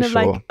 So it's kind of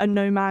like a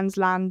no man's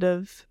land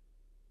of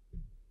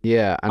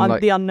and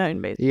the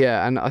unknown, basically.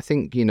 Yeah, and I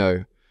think, you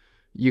know,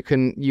 you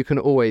can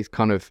always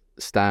kind of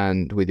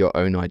stand with your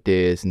own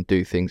ideas and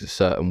do things a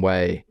certain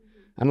way,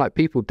 and like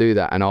people do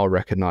that and are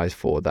recognized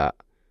for that.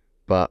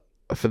 But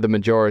for the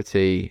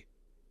majority,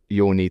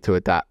 you'll need to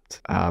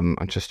adapt. I'm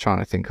just trying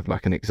to think of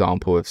like an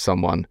example of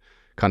someone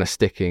kind of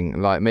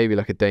sticking, like maybe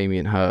like a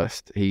Damien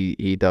Hirst.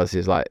 He does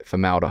his like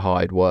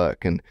formaldehyde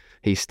work, and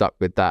he's stuck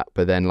with that.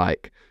 But then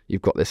like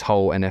you've got this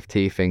whole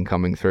NFT thing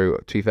coming through,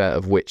 to be fair,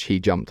 of which he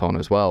jumped on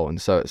as well.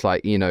 And so it's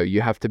like, you know,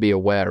 you have to be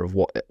aware of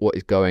what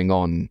is going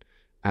on.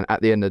 And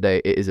at the end of the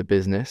day, it is a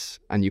business,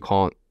 and you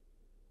can't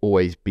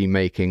always be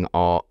making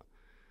art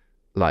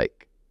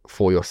like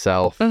for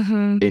yourself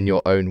in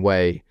your own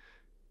way,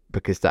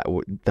 because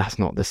that's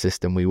not the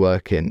system we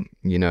work in.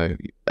 You know,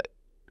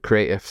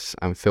 creatives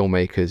and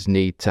filmmakers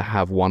need to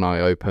have one eye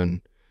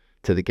open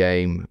to the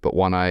game, but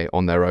one eye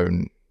on their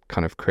own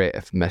kind of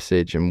creative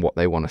message and what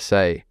they want to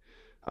say.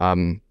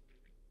 And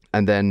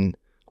then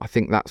I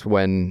think that's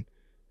when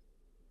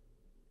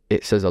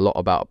it says a lot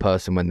about a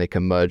person, when they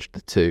can merge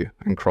the two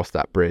and cross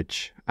that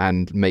bridge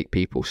and make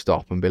people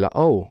stop and be like,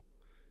 oh,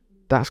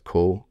 that's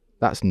cool,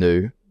 that's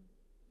new.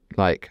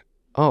 Like,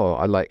 oh,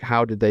 I like,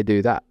 how did they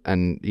do that?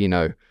 And, you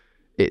know,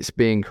 it's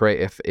being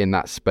creative in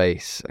that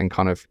space and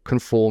kind of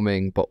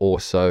conforming, but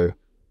also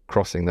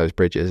crossing those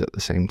bridges at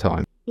the same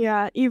time.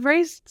 Yeah, you've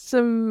raised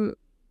some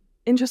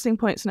interesting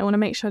points, and I want to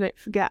make sure I don't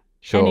forget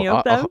Sure. any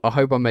of them. I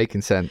hope I'm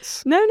making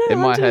sense. No, In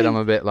my head, doing... I'm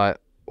a bit like,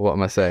 what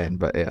am I saying?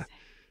 But yeah.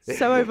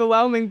 So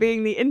overwhelming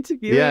being the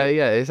interviewer.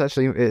 Yeah. It's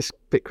a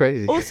bit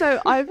crazy. Also,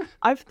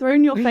 I've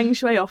thrown your feng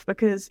shui off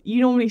because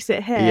you normally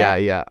sit here.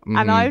 Yeah.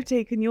 And I've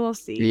taken your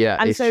seat. Yeah,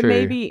 and it's so true.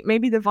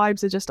 maybe the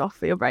vibes are just off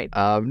for your brain.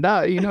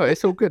 No,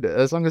 it's all good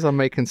as long as I'm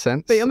making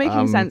sense. But you're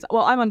making sense.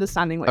 Well, I'm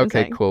understanding what you're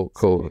saying. Okay,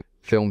 cool.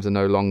 Films are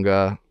no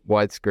longer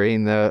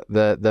widescreen;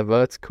 they're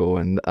vertical,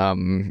 and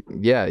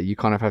you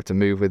kind of have to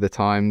move with the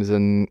times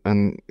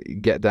and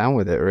get down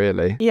with it,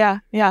 really. Yeah.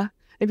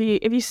 If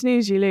you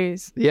snooze, you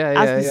lose. Yeah,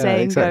 as the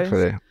saying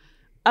exactly.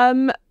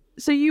 goes.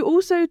 So you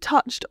also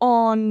touched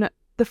on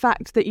the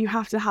fact that you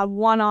have to have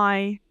one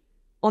eye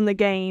on the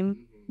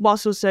game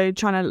whilst also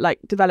trying to like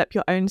develop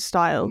your own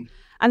style.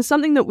 And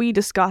something that we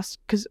discussed,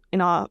 because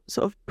in our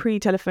sort of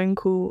pre-telephone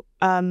call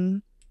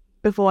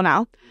before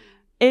now,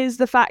 is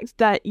the fact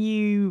that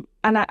you,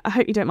 and I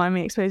hope you don't mind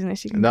me exposing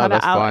this, you can cut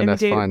it out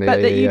if you do, fine.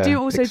 but that you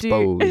do also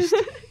exposed.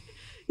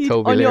 do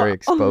Toby Leary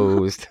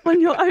exposed on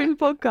your own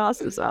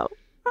podcast as well.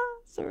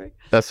 Sorry.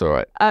 That's all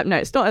right. No,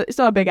 it's not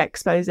a big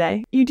expose.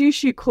 You do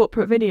shoot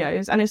corporate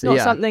videos, and it's not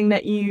something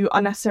that you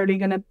are necessarily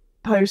going to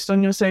post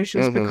on your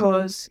socials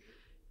because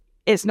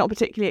it's not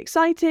particularly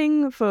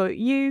exciting for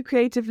you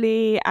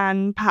creatively,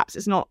 and perhaps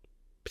it's not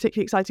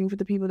particularly exciting for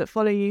the people that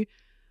follow you.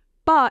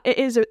 But it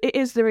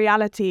is the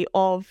reality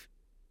of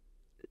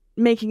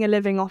making a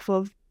living off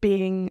of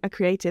being a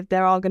creative.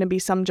 There are going to be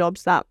some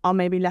jobs that are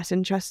maybe less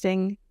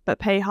interesting but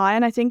pay high,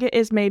 and I think it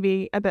is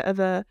maybe a bit of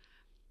a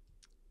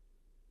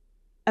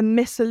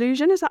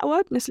misillusion. Is that a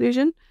word?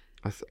 Misillusion?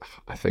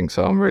 I think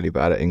so. I'm really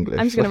bad at English.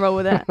 I'm just going to roll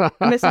with it.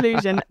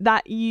 Misillusion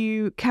that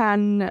you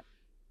can...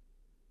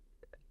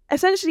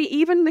 Essentially,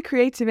 even the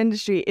creative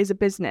industry is a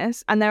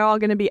business, and there are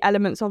going to be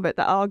elements of it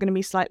that are going to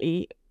be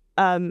slightly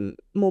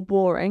more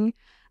boring.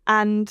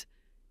 And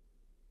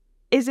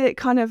is it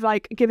kind of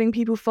like giving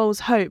people false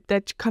hope?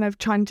 They're kind of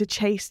trying to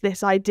chase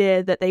this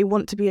idea that they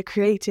want to be a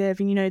creative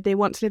and, they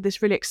want to live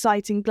this really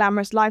exciting,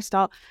 glamorous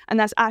lifestyle. And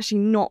that's actually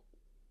not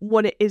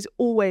what it is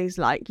always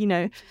like.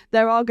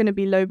 There are going to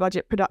be low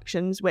budget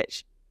productions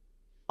which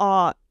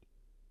are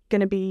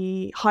going to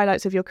be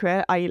highlights of your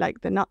career, i.e.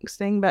 like the Nux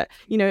thing, but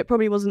it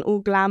probably wasn't all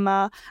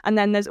glamour. And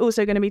then there's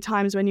also going to be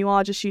times when you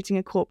are just shooting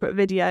a corporate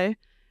video.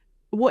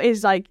 What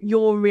is like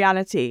your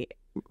reality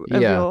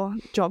of your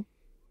job?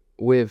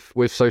 With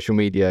social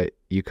media,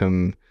 you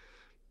can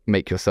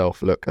make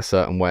yourself look a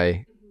certain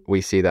way. We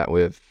see that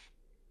with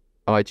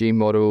IG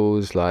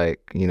models,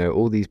 like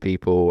all these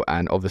people,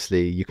 and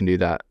obviously you can do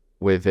that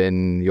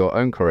within your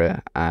own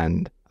career,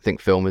 and I think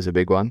film is a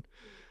big one.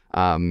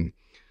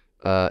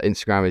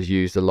 Instagram is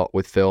used a lot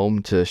with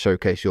film to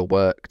showcase your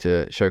work,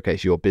 to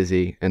showcase you're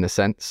busy in a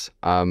sense,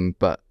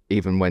 but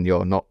even when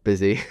you're not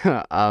busy.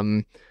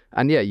 And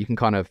you can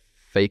kind of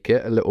fake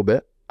it a little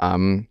bit.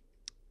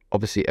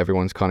 Obviously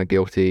everyone's kind of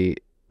guilty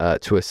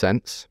to a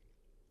sense,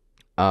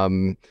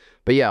 but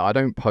I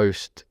don't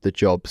post the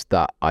jobs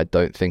that I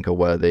don't think are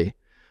worthy,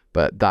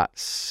 but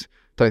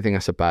don't think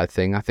that's a bad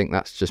thing. I think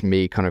that's just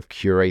me kind of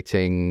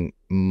curating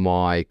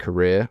my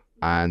career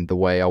and the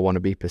way I want to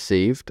be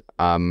perceived,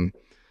 and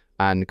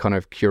kind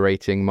of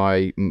curating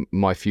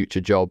my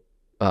future job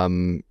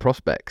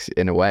prospects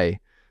in a way.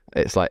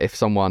 It's like if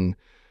someone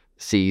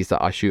sees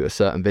that I shoot a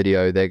certain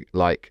video, they're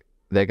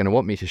going to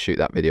want me to shoot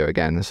that video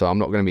again. So I'm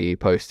not going to be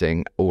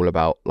posting all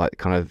about like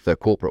kind of the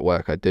corporate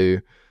work I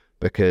do,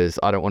 because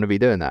I don't want to be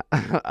doing that.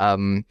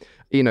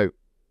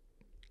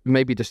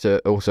 Maybe just to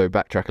also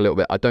backtrack a little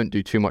bit, I don't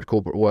do too much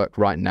corporate work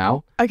right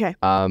now. Okay.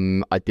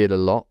 I did a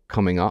lot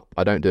coming up.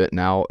 I don't do it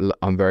now.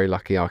 I'm very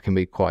lucky. I can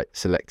be quite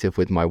selective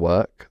with my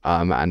work,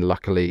 and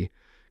luckily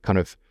kind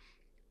of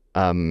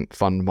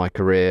fund my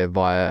career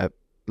via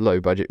low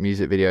budget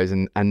music videos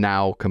and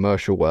now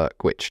commercial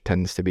work, which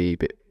tends to be a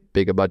bit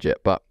bigger budget.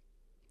 But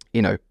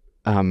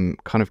kind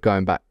of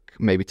going back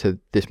maybe to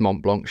this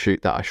Mont Blanc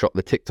shoot that I shot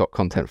the TikTok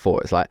content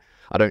for, it's like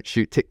I don't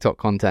shoot TikTok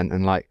content,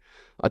 and like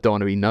I don't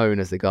want to be known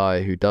as the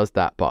guy who does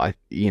that, but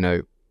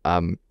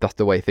that's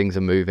the way things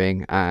are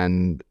moving.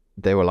 And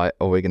they were like,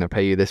 "Oh, we're going to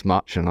pay you this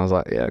much," and I was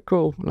like, "Yeah,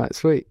 cool, like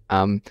sweet."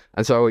 And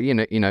so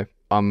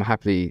I'm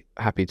happy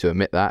to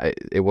admit that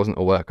it wasn't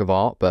a work of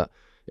art, but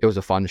it was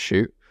a fun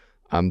shoot.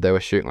 They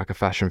were shooting like a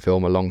fashion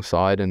film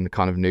alongside, and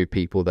kind of knew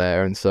people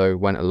there, and so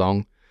went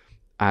along.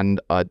 And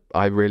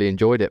I really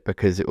enjoyed it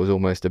because it was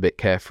almost a bit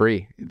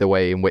carefree, the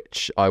way in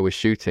which I was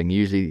shooting.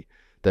 Usually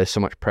there's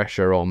so much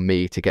pressure on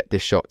me to get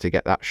this shot, to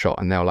get that shot.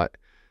 And they were like,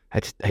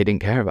 he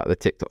didn't care about the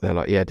TikTok. They're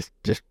like, yeah,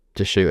 just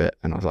shoot it.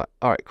 And I was like,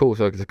 all right, cool.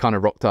 So I kind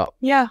of rocked up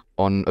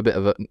on a bit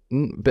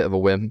of a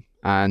whim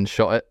and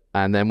shot it,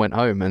 and then went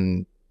home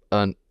and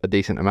earned a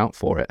decent amount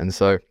for it. And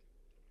so,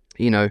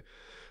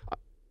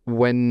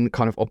 when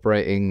kind of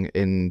operating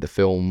in the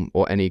film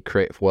or any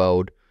creative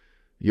world,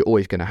 you're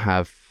always going to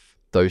have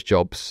those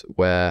jobs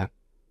where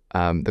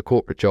the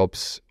corporate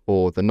jobs,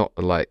 or the not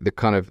like the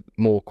kind of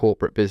more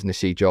corporate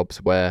businessy jobs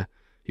where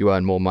you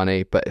earn more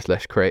money but it's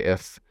less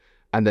creative,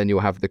 and then you'll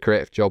have the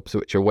creative jobs,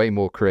 which are way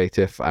more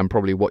creative and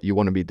probably what you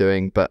want to be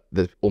doing, but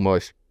there's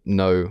almost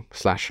no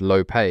 /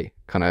 low pay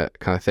kind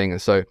of thing.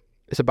 And so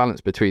it's a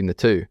balance between the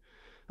two.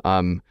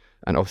 And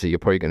obviously you're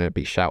probably going to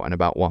be shouting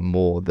about one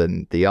more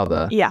than the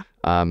other. Yeah.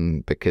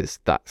 Because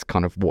that's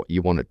kind of what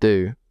you want to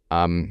do.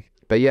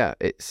 But yeah,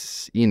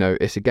 it's,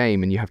 it's a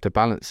game and you have to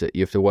balance it.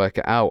 You have to work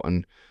it out,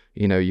 and,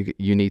 you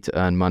need to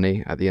earn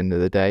money at the end of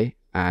the day,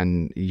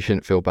 and you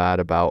shouldn't feel bad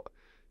about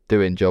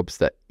doing jobs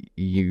that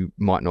you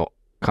might not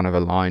kind of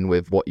align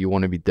with what you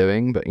want to be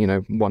doing, but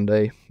one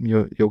day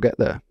you'll get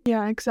there.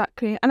 Yeah,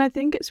 exactly. And I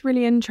think it's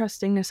really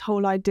interesting, this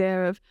whole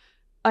idea of,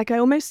 like, I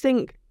almost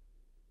think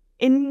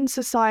in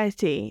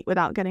society,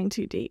 without getting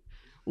too deep,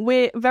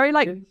 we're very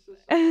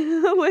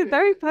we're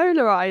very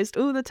polarized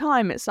all the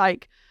time. It's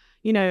like,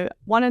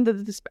 one end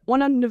of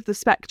the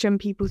spectrum,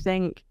 people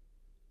think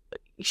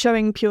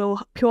showing pure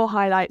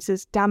highlights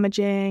is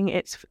damaging.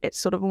 It's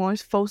sort of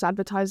almost false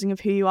advertising of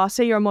who you are.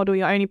 Say you're a model,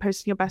 you're only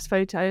posting your best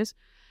photos.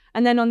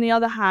 And then on the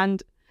other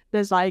hand,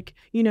 there's like,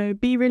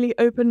 be really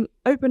open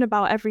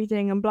about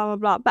everything and blah, blah,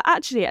 blah. But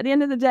actually, at the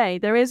end of the day,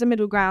 there is a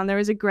middle ground, there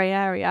is a grey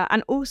area.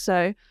 And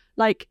also,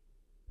 like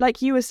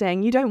you were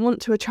saying, you don't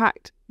want to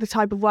attract the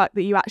type of work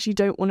that you actually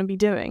don't want to be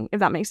doing, if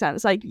that makes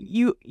sense. Like,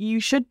 you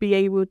should be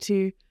able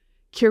to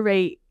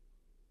curate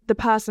the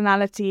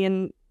personality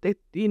and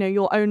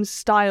your own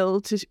style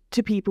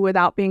to people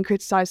without being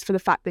criticized for the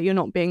fact that you're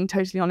not being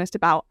totally honest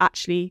about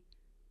actually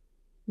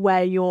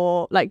where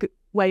you're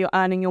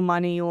earning your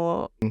money,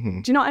 or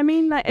do you know what I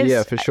mean? Like,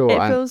 yeah, for sure.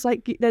 It feels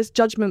like there's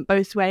judgment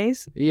both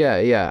ways.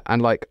 Yeah.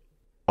 And like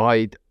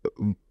I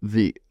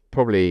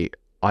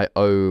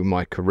owe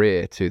my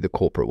career to the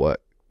corporate work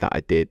that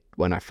I did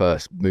when I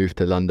first moved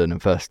to London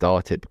and first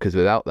started, because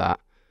without that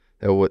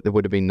there would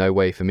have been no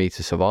way for me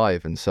to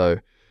survive. And so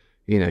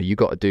you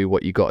got to do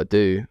what you got to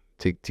do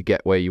to get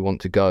where you want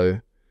to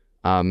go,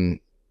 and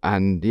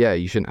yeah,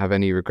 you shouldn't have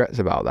any regrets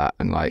about that.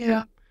 And like,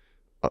 yeah.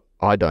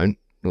 I don't.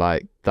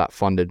 Like, that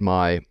funded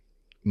my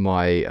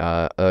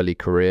early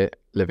career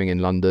living in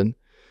London,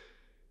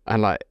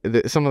 and like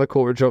some of the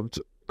corporate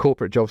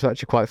jobs are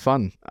actually quite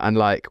fun, and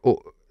like,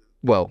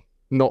 well,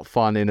 not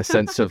fun in a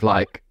sense of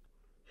like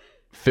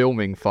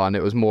filming fun.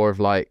 It was more of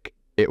like,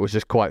 it was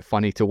just quite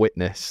funny to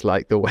witness,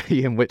 like the way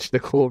in which the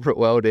corporate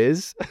world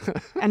is.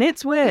 And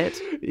it's weird.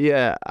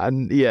 Yeah,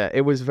 and yeah,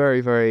 it was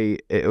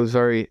it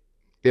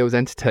was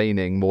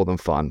entertaining more than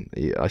fun.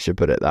 I should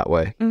put it that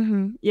way.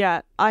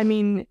 Yeah, I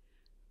mean,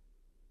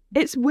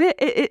 it's weird.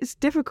 It's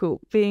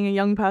difficult being a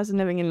young person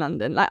living in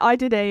London. Like, I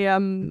did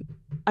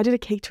a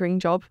catering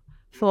job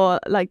for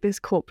like this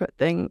corporate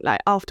thing, like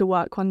after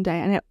work one day,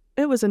 and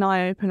it was an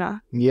eye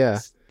opener. Yeah.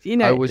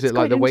 Was it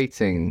like the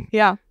waiting?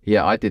 Yeah.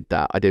 Yeah, I did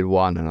that. I did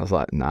one, and I was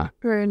like, nah.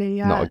 Really?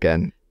 Yeah. Not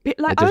again. But,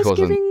 like, I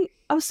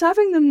was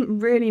serving them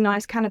really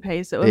nice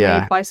canapes that were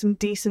made by some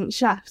decent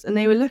chefs, and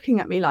they were looking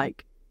at me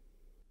like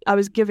I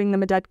was giving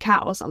them a dead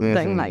cat or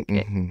something.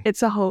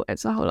 It's a whole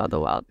other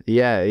world.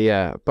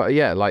 Yeah. But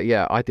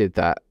yeah, I did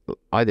that.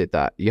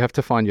 You have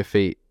to find your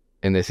feet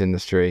in this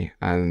industry,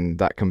 and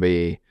that can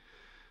be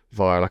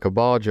via like a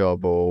bar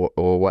job or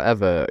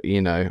whatever,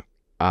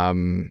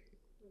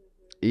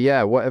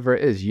 yeah, whatever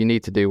it is, you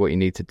need to do what you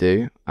need to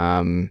do.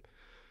 I've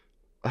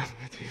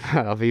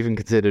even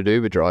considered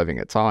Uber driving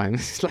at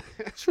times.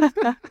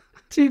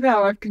 Too bad,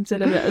 I've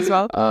considered it as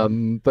well.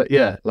 But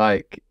yeah,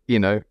 like,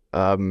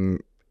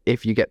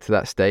 if you get to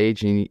that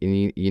stage and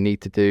you need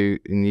to do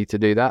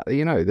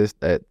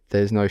that,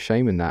 there's no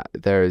shame in that.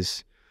 There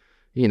is,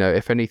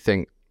 if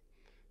anything,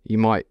 you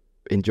might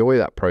enjoy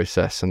that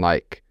process. And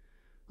like,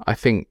 I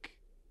think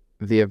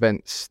the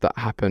events that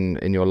happen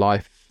in your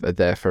life are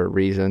there for a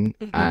reason,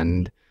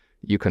 and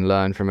you can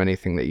learn from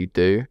anything that you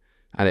do,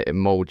 and it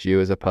molds you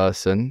as a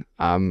person.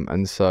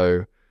 And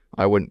so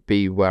I wouldn't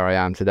be where I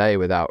am today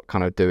without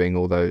kind of doing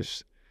all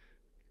those,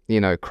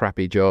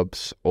 crappy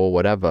jobs or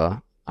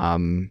whatever.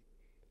 And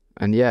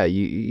yeah,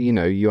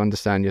 you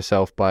understand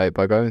yourself by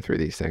going through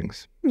these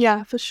things.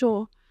 Yeah, for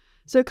sure.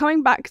 So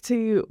coming back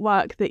to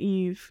work that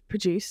you've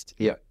produced,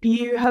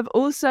 you have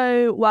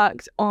also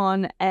worked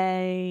on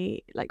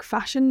a like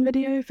fashion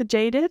video for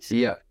Jaded.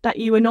 Yeah. That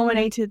you were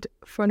nominated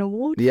for an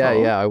award for.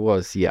 Yeah, I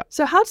was. Yeah.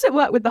 So how does it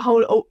work with the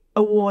whole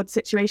award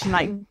situation?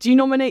 Like, do you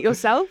nominate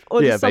yourself,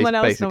 or does someone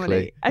else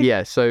nominate?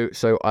 Yeah. So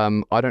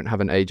I don't have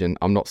an agent.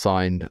 I'm not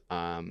signed.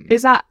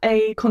 Is that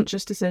a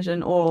conscious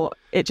decision, or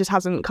it just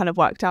hasn't kind of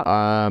worked out?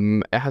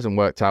 It hasn't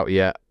worked out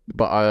yet,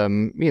 but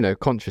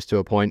conscious to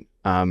a point.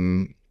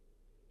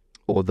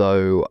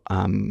 Although,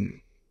 a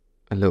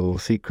little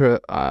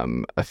secret,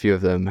 a few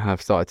of them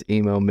have started to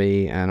email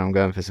me, and I'm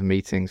going for some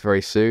meetings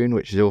very soon,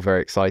 which is all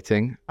very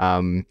exciting.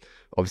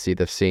 Obviously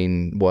they've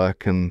seen my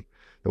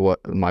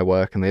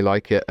work, and they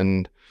like it.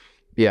 And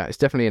yeah, it's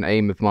definitely an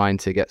aim of mine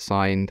to get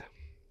signed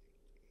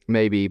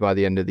maybe by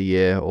the end of the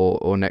year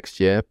or next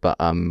year. But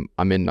I'm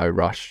in no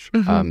rush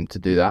to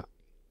do that.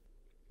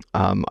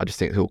 I just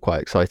think it's all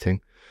quite exciting.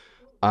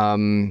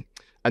 And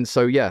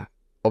so, yeah.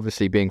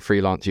 Obviously, being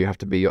freelance, you have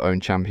to be your own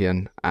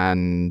champion,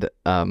 and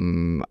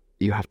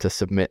you have to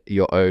submit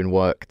your own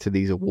work to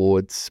these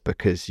awards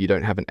because you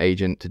don't have an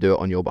agent to do it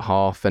on your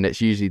behalf, and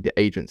it's usually the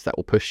agents that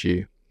will push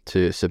you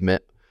to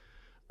submit,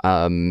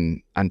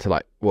 and to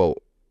like, well,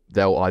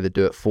 they'll either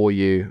do it for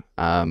you,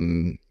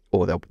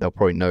 or they'll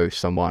probably know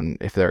someone.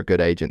 If they're a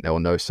good agent, they'll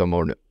know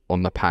someone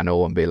on the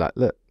panel and be like,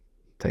 look,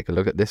 take a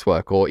look at this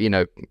work, or, you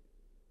know,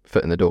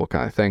 foot in the door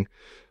kind of thing.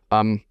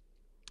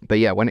 But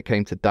yeah, when it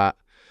came to that,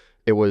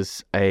 it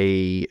was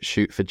a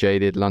shoot for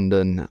Jaded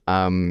London.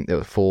 It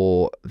was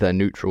for their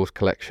Neutrals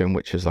collection,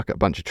 which is like a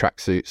bunch of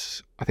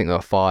tracksuits. I think there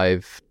are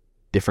 5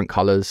 different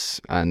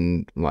colors,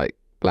 and like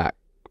black,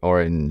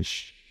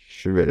 orange,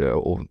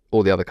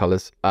 all the other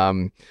colors.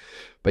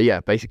 But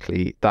yeah,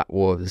 basically that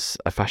was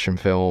a fashion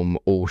film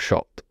all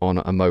shot on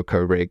a Moco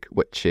rig,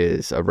 which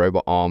is a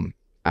robot arm.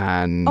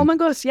 And oh my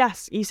gosh,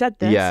 yes, you said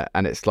this. Yeah,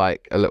 and it's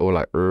like a little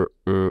like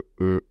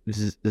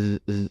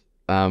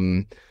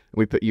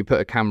you put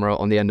a camera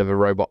on the end of a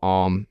robot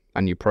arm,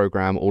 and you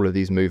program all of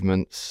these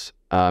movements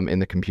in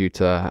the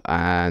computer,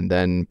 and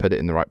then put it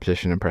in the right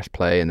position and press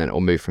play, and then it'll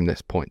move from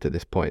this point to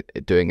this point,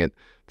 doing it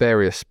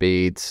various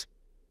speeds,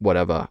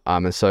 whatever.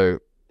 And so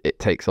it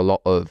takes a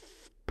lot of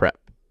prep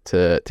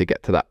to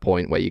get to that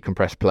point where you can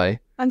press play,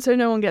 and so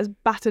no one gets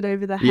battered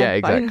over the head. Yeah,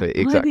 exactly.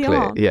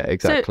 Yeah,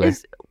 exactly.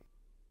 So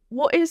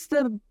what is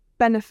the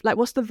benefit? Like,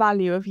 what's the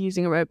value of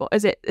using a robot?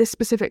 Is it a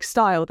specific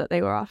style that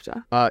they were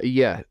after?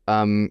 Yeah.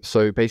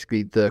 So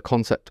basically, the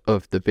concept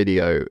of the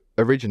video,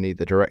 originally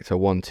the director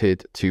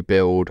wanted to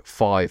build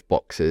 5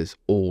 boxes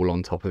all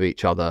on top of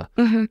each other,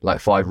 like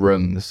 5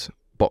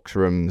 box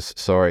rooms,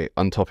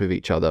 on top of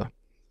each other.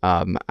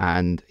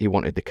 And he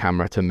wanted the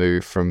camera to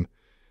move from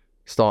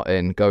start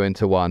in, go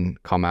into one,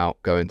 come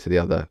out, go into the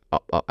other,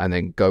 up, and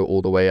then go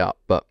all the way up.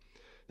 But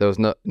there was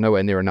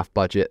nowhere near enough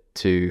budget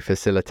to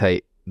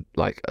facilitate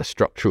like a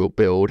structural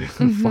build,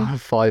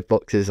 5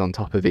 boxes on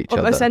top of each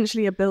other.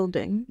 Essentially a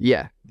building.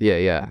 Yeah.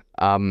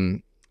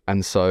 And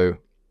so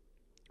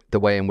the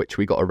way in which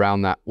we got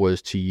around that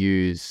was to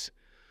use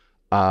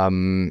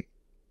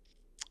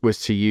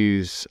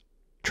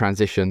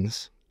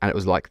transitions, and it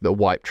was like the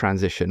wipe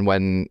transition.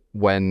 When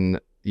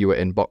you were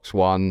in box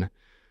 1,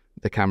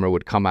 the camera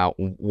would come out,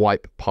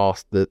 wipe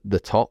past the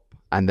top,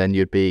 and then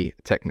you'd be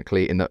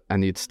technically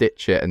and you'd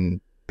stitch it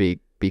and be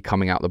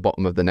coming out the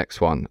bottom of the next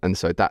one. And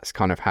so that's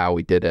kind of how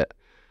we did it.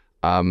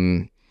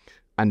 And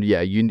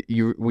yeah,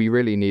 we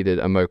really needed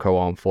a Moco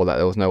arm for that.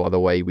 There was no other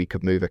way we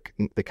could move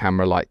the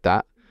camera like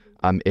that,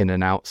 in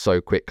and out so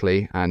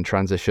quickly, and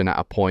transition at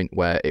a point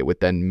where it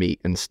would then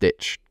meet and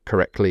stitch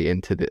correctly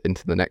into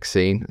the next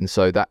scene. And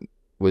so that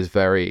was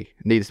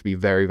needs to be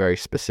very, very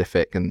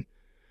specific, and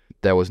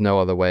there was no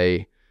other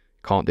way.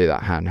 Can't do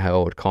that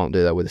handheld, can't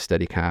do that with a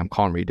Steadicam,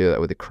 can't really do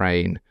that with a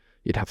crane.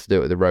 You'd have to do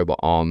it with a robot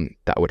arm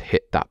that would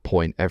hit that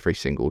point every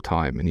single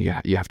time, and you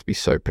have to be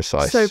so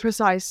precise. So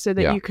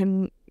that you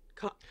can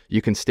cut.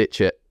 You can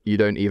stitch it. You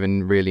don't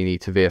even really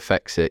need to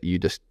VFX it. You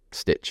just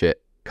stitch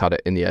it, cut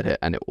it in the edit,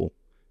 and it will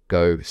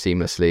go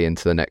seamlessly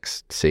into the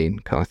next scene,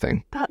 kind of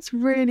thing. That's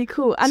really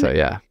cool. And so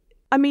yeah,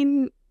 I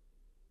mean,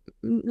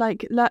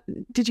 like,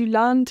 did you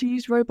learn to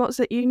use robots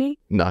at uni?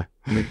 No.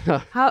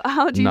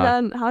 How do you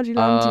learn? How do you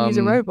learn to use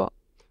a robot?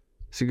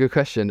 It's a good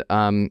question.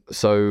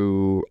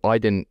 So I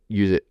didn't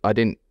use it. I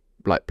didn't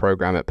like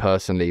program it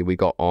personally. We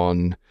got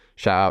on,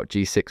 shout out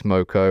G6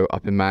 Moco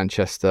up in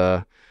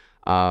Manchester,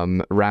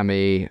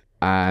 Rami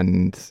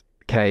and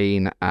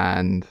Kane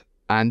and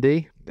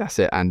Andy. That's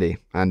it, Andy.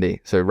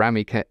 So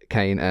Rami,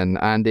 Kane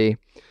and Andy.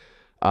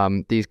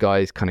 These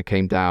guys kind of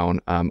came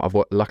down.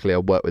 Luckily I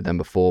worked with them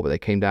before, but they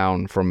came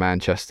down from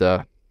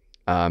Manchester,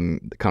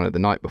 kind of the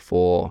night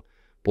before,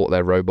 bought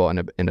their robot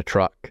in a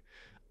truck,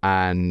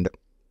 and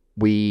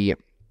we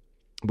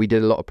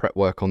did a lot of prep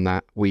work on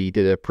that. We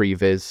did a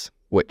previs,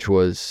 which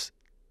was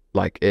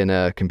like in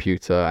a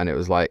computer, and it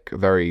was like a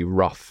very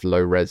rough, low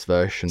res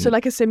version. So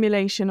like a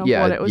simulation of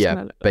what it was going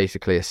to look like.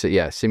 Basically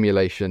a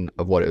simulation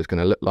of what it was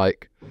going to look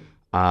like.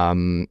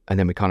 And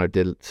then we kind of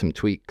did some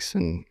tweaks,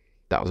 and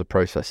that was a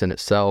process in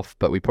itself.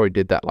 But we probably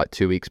did that like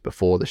 2 weeks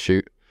before the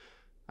shoot,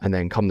 and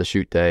then come the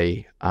shoot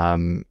day,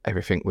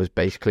 everything was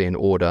basically in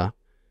order.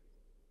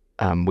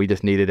 We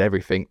just needed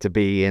everything to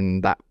be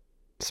in that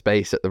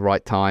space at the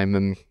right time,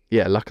 and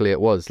yeah, luckily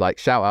it was. Like,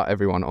 shout out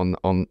everyone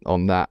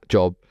on that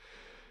job.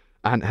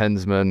 Ant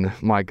Hensman,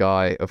 my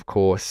guy, of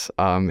course,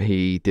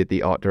 he did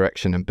the art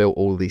direction and built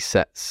all these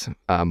sets.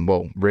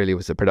 Really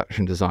was a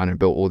production designer,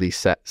 built all these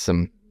sets,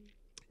 and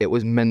it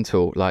was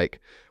mental.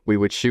 Like, we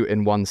would shoot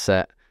in one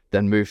set,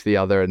 then move to the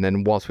other, and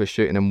then whilst we're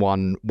shooting in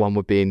one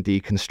would be being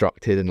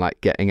deconstructed and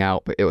like getting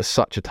out. But it was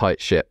such a tight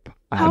ship.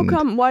 How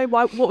come? Why?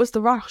 What was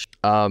the rush?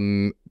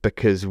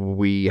 Because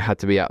we had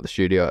to be out of the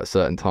studio at a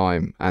certain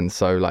time, and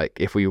so like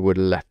if we would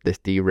have left this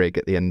D-rig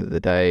at the end of the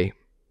day,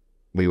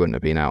 we wouldn't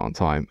have been out on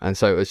time. And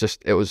so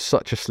it was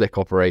such a slick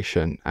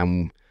operation,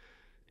 and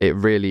it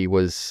really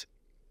was.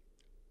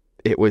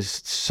 It was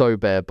so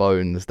bare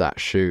bones, that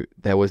shoot.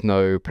 There was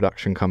no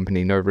production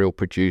company, no real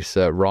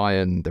producer.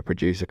 Ryan, the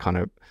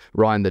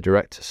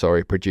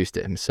director, produced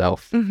it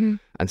himself. And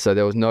so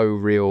there was no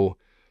real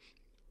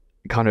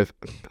kind of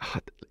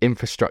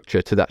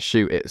infrastructure to that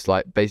shoot. It's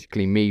like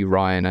basically me,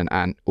 Ryan, and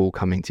Ant all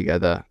coming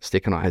together,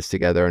 sticking our heads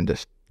together, and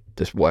just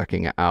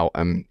working it out.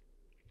 And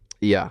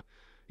yeah,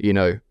 you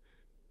know,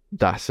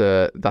 that's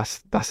a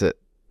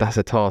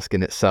task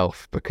in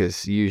itself,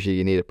 because usually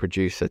you need a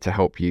producer to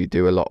help you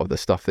do a lot of the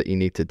stuff that you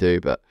need to do.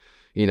 But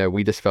you know,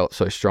 we just felt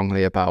so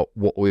strongly about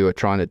what we were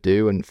trying to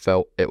do and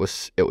felt it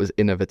was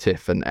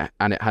innovative and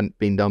it hadn't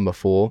been done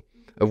before,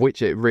 of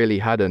which it really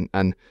hadn't.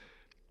 And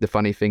the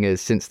funny thing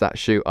is, since that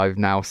shoot, I've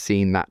now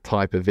seen that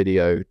type of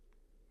video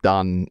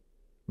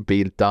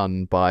be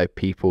done by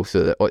people,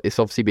 so that it's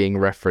obviously being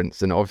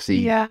referenced, and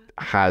obviously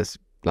has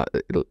like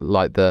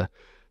the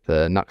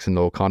Nux and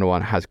Law kind of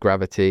one has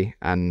gravity,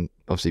 and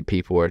obviously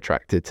people were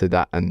attracted to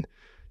that and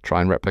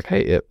try and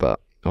replicate it, but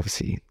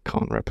obviously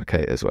can't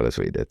replicate it as well as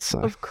we did. So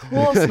of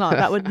course not.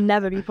 That would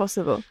never be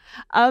possible.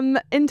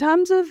 In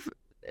terms of,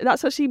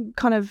 that's actually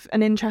kind of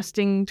an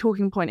interesting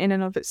talking point in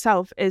and of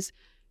itself, is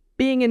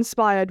being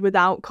inspired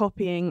without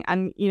copying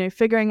and, you know,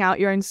 figuring out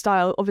your own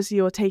style. Obviously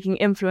you're taking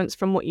influence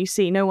from what you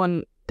see. No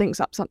one thinks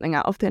up something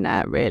out of thin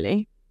air,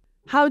 really.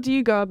 How do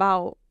you go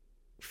about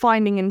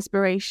finding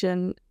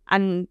inspiration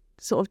and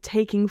sort of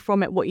taking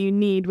from it what you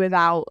need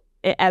without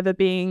it ever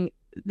being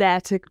there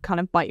to kind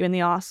of bite you in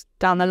the ass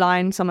down the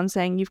line, someone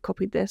saying you've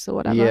copied this or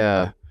whatever?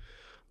 Yeah.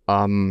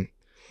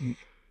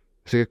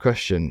 It's a good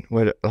question.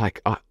 Where,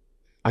 like,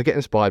 I get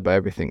inspired by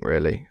everything,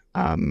 really.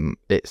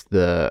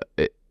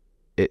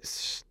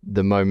 It's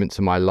the moments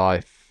of my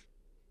life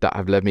that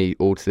have led me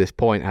all to this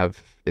point have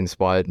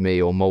inspired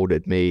me or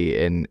molded me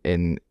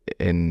in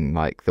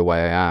like the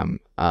way I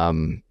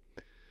am.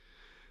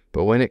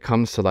 But when it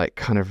comes to like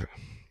kind of,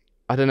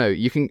 I don't know,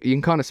 you can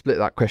kind of split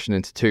that question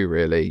into two,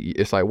 really.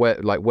 It's like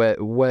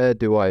where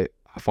do I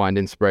find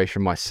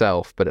inspiration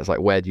myself? But it's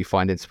like, where do you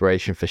find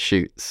inspiration for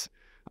shoots?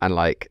 And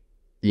like,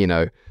 you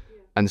know,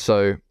 and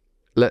so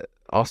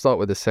I'll start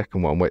with the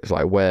second one, where it's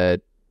like,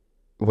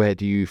 where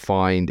do you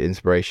find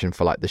inspiration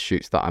for like the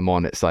shoots that I'm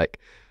on? It's like,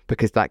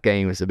 because that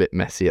game is a bit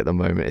messy at the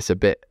moment. It's a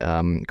bit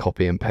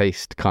copy and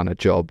paste kind of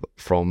job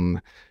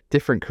from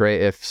different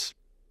creatives.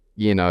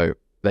 You know,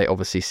 they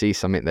obviously see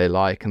something they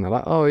like and they're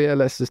like, oh yeah,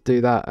 let's just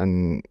do that.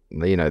 And,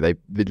 you know, they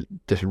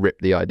just rip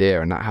the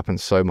idea, and that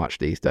happens so much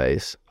these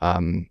days.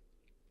 And,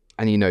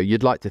 you know,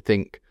 you'd like to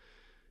think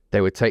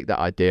they would take that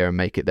idea and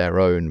make it their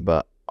own.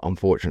 But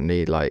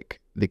unfortunately, like,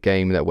 the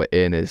game that we're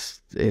in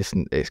is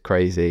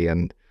crazy,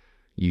 and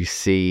you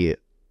see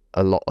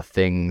a lot of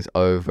things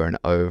over and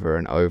over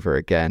and over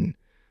again.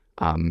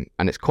 And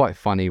it's quite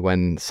funny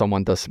when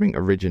someone does something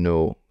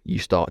original, you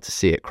start to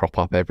see it crop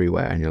up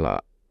everywhere, and you're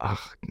like,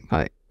 oh,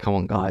 like, come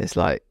on, guys,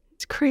 like,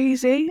 it's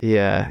crazy.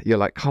 Yeah, you're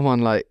like, come on,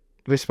 like,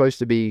 we're supposed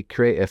to be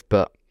creative,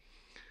 but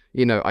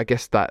you know, I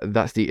guess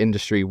that's the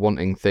industry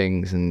wanting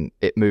things and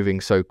it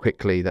moving so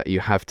quickly that you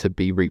have to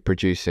be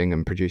reproducing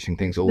and producing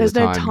things all the time.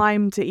 There's no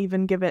time to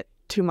even give it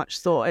too much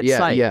thought. It's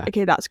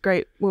okay, that's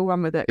great, we'll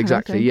run with it.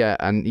 Exactly, yeah.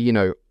 And you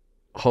know,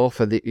 half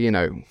of the, you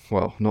know,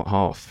 well, not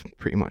half,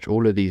 pretty much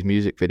all of these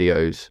music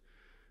videos,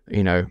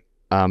 you know,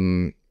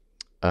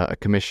 a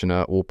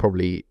commissioner will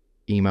probably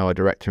email a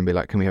director and be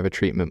like, can we have a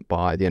treatment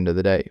by the end of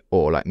the day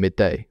or like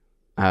midday?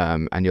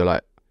 And you're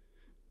like,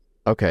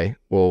 okay,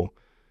 well,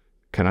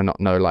 can I not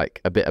know like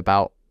a bit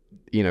about,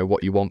 you know,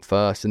 what you want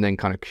first, and then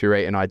kind of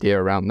curate an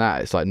idea around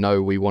that? It's like,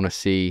 no, we want to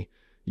see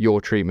your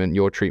treatment.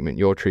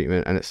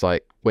 And it's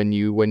like, when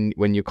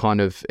you're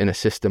kind of in a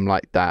system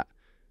like that,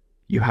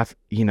 you have,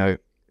 you know,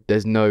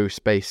 there's no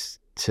space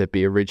to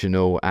be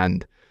original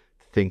and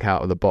think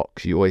out of the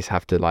box. You always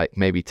have to like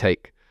maybe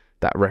take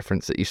that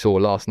reference that you saw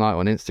last night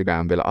on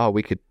Instagram and be like, oh,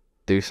 we could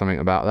do something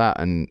about that.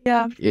 And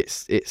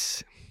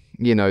it's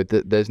you know,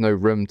 there's no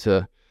room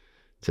to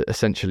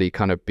essentially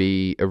kind of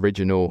be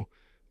original,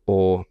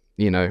 or,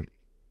 you know,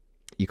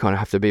 you kind of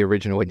have to be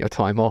original in your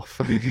time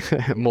off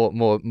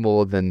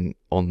more than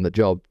on the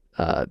job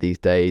these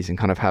days, and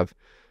kind of have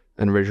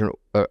an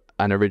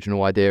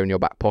original idea in your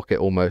back pocket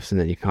almost,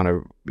 and then you kind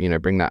of, you know,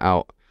 bring that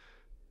out.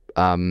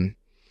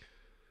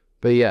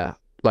 But yeah,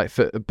 like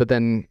but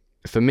then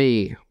for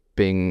me,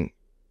 being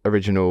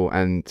original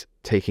and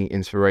taking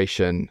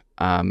inspiration,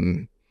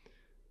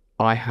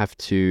 I have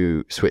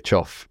to switch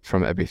off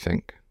from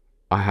everything.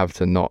 I have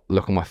to not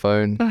look on my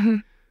phone. Mm-hmm.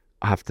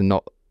 I have to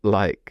not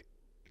like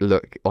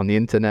look on the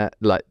internet,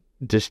 like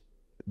just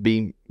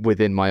be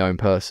within my own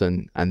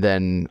person. And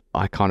then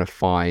I kind of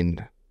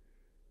find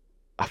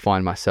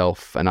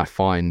myself, and I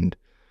find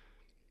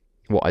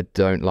what I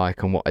don't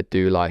like and what I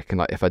do like. And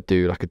like, if I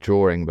do like a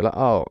drawing, be like,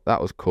 oh,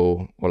 that was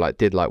cool. Or like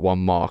did like one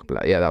mark, be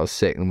like, yeah, that was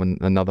sick. And when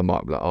another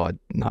mark, be like, oh,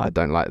 no, I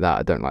don't like that.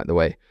 I don't like the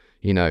way,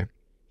 you know,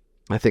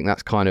 I think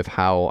that's kind of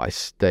how I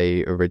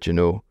stay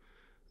original,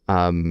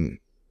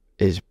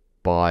 is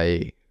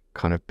by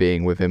kind of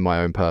being within my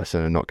own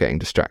person and not getting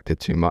distracted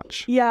too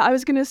much. Yeah, I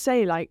was going to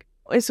say, like,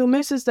 it's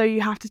almost as though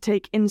you have to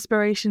take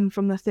inspiration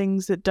from the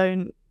things that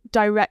don't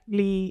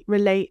directly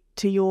relate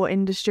to your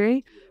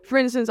industry. For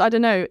instance, I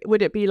don't know,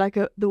 would it be like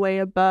the way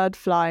a bird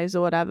flies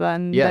or whatever,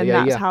 and then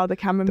that's how the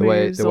camera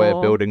moves? The way a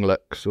building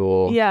looks,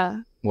 or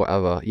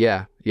whatever.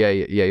 Yeah, Yeah,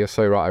 you're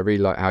so right. I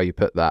really like how you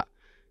put that.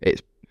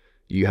 It's,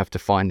 you have to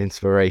find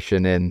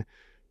inspiration in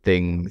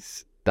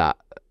things that,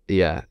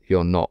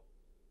 you're not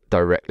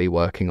directly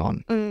working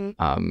on.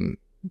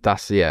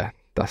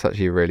 That's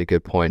actually a really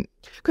good point.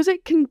 Because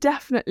it can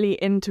definitely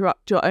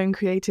interrupt your own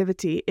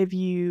creativity if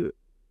you,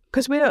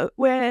 because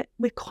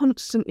we're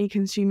constantly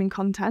consuming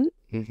content,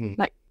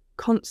 like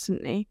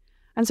constantly.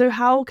 And so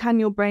how can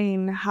your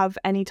brain have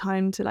any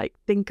time to like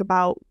think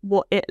about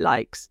what it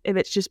likes if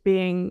it's just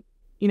being,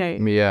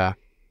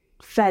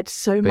 fed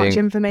so much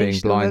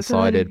information, being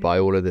blindsided by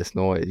all of this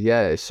noise?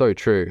 Yeah, it's so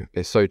true.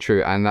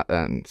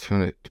 And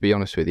to be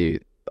honest with you,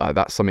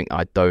 that's something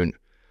I don't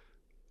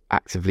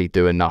actively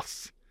do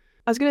enough.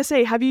 I was going to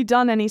say, have you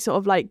done any sort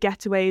of like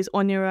getaways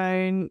on your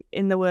own,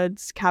 in the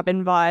woods,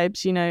 cabin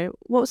vibes?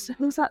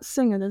 Who's that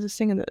singer? There's a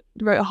singer that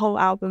wrote a whole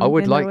album. I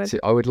would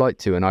like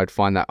to, and I'd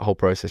find that whole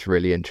process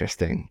really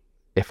interesting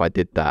if I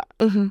did that.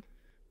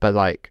 But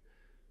like,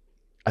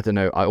 I don't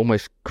know, I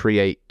almost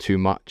create too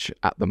much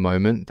at the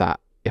moment that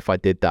if I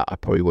did that, I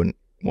probably wouldn't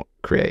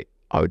create.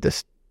 I would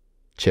just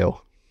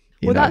chill.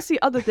 That's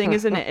the other thing,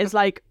 isn't it? Is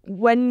like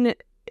when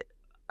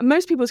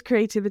most people's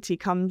creativity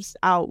comes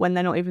out when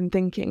they're not even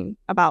thinking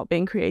about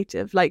being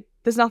creative. Like,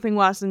 there's nothing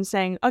worse than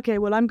saying, okay,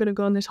 well, I'm going to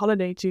go on this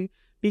holiday to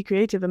be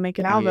creative and make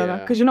an album,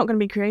 because you're not going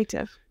to be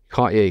creative.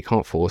 You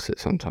can't force it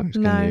sometimes,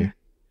 can you?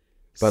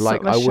 But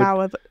like,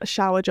 a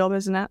shower job,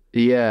 isn't it?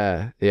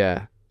 Yeah.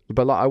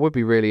 But like, I would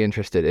be really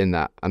interested in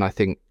that. And I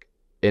think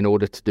in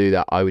order to do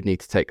that, I would need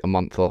to take a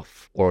month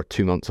off or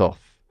 2 months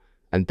off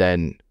and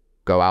then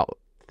go out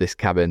this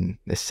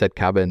said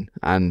cabin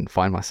and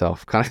find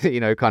myself kind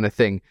of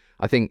thing.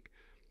 I think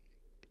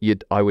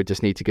I would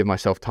just need to give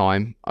myself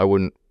time. I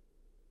wouldn't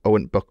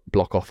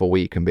block off a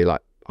week and be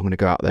like, I'm going to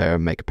go out there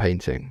and make a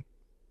painting,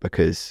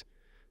 because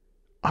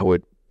I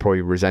would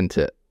probably resent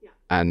it,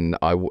 and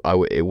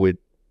it would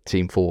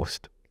seem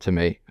forced to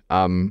me.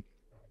 And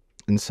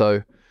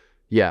so,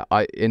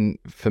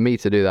 for me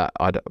to do that,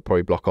 I'd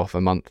probably block off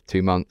a month,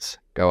 2 months,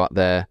 go out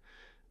there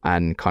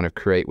and kind of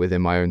create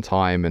within my own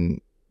time. And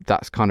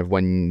that's kind of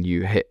when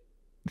you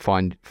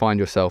find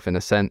yourself in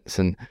a sense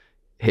and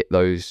hit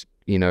those,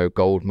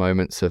 gold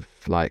moments of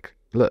like,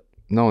 look,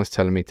 no one's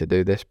telling me to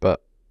do this,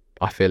 but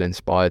I feel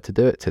inspired to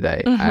do it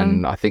today.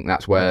 And I think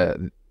that's where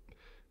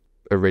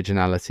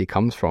originality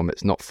comes from.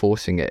 It's not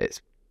forcing it.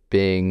 It's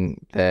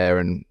being there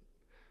and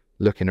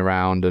looking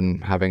around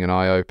and having an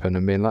eye open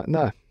and being like,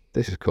 no,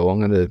 this is cool. I'm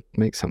going to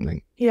make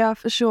something. Yeah,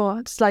 for sure.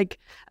 It's like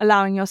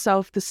allowing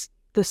yourself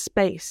the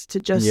space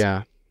to just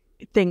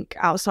think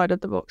outside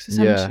of the box,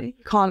 essentially.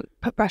 You can't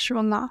put pressure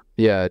on that.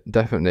 Yeah,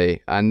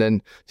 definitely. And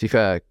then, to be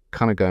fair,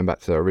 kind of going back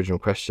to the original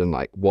question,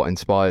 like what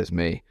inspires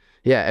me?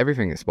 Yeah,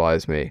 everything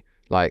inspires me.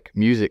 Like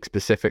music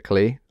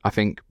specifically, I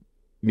think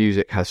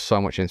music has so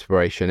much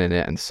inspiration in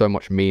it and so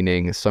much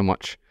meaning and so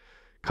much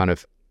kind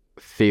of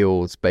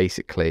feels,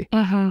 basically.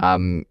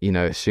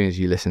 As soon as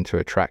you listen to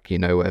a track,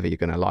 whether you're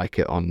going to like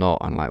it or not,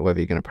 and like whether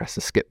you're going to press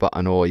the skip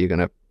button or you're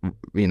going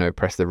to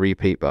press the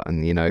repeat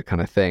button,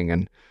 kind of thing.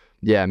 And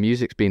yeah,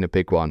 music's been a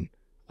big one.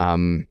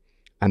 And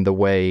the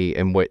way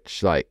in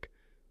which like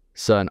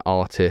certain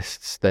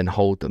artists then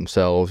hold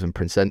themselves and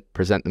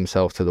present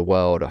themselves to the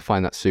world, I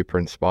find that super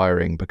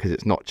inspiring, because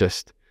it's not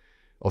just,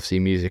 obviously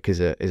music is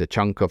a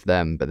chunk of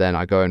them, but then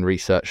I go and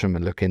research them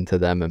and look into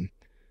them and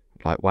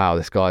like, wow,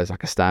 this guy's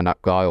like a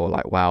stand-up guy, or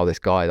like, wow, this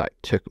guy like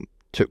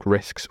took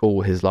risks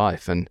all his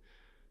life. And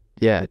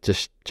yeah,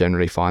 just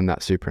generally find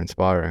that super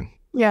inspiring.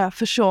 Yeah,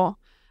 for sure.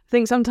 I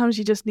think sometimes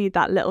you just need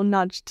that little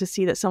nudge to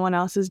see that someone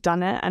else has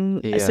done it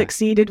and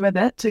succeeded with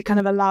it, to kind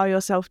of allow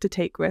yourself to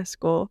take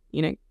risk or,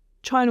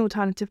 try an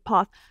alternative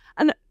path.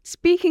 And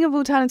speaking of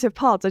alternative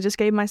paths, I just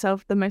gave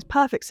myself the most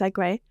perfect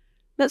segue.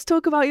 Let's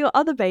talk about your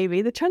other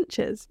baby, the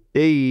trenches.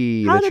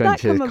 How did that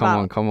come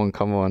about? Come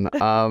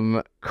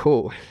on.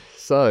 Cool.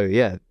 So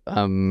yeah,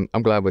 I'm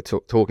glad we're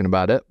talking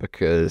about it,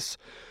 because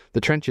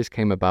the trenches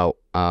came about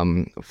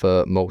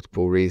for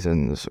multiple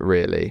reasons,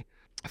 really.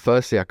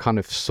 Firstly, I kind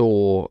of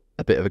saw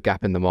a bit of a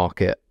gap in the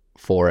market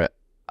for it.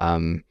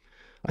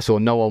 I saw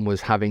no one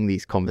was having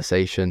these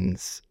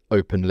conversations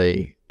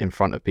openly in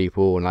front of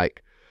people, and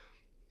like,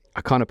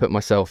 I kind of put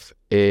myself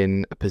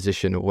in a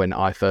position of when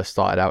I first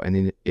started out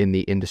in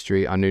the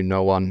industry. I knew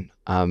no one.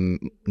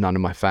 None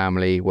of my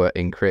family were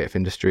in creative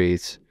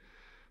industries.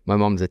 My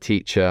mum's a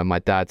teacher. My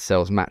dad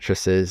sells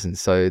mattresses, and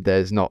so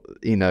there's no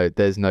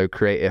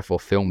creative or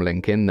film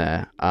link in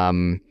there.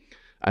 And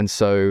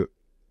so,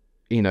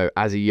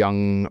 as a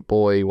young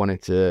boy wanting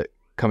to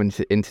come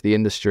into the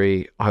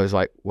industry, I was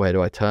like, where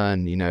do I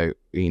turn?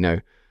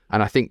 And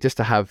I think just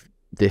to have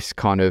this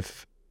kind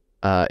of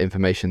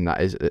information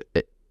that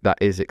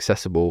is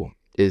accessible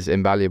is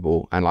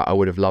invaluable. And like, I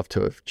would have loved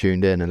to have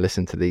tuned in and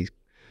listened to these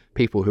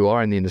people who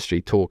are in the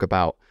industry talk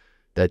about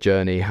their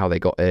journey, how they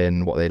got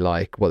in, what they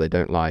like, what they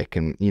don't like,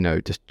 and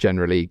just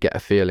generally get a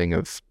feeling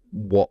of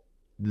what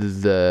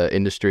the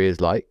industry is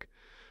like.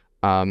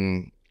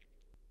 It's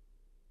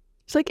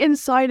like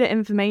insider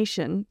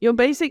information. You're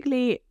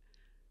basically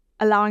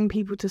allowing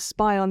people to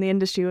spy on the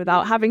industry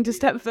without having to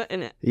step foot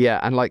in it. Yeah,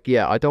 and like,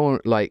 yeah, I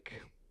don't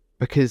like,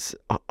 because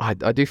I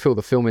do feel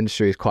the film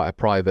industry is quite a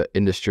private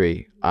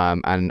industry,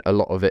 and a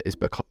lot of it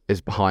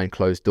is behind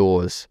closed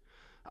doors.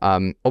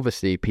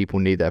 Obviously, people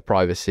need their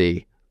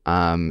privacy,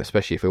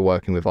 especially if we're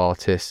working with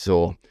artists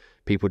or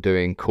people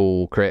doing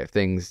cool creative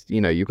things.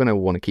 You know, you're going to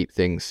want to keep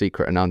things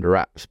secret and under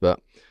wraps, but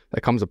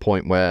there comes a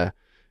point where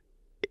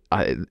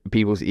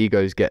people's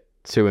egos get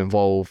too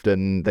involved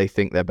and they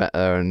think they're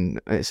better, and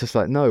it's just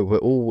like, no, we're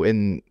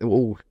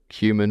all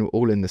human, we're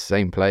all in the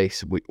same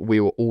place. We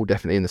were all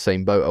definitely in the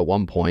same boat at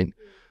one point.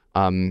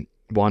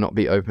 Why not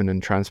be open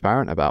and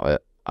transparent about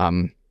it?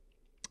 And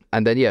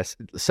then, yes,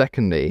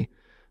 secondly,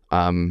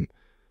 a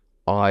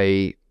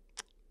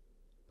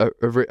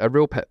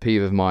real pet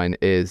peeve of mine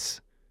is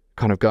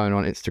kind of going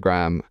on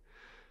Instagram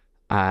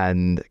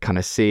and kind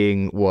of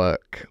seeing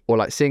work, or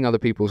like seeing other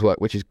people's work,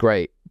 which is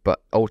great,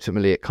 but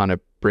ultimately it kind of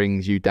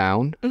brings you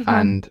down.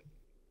 And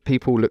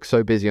people look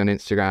so busy on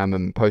Instagram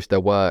and post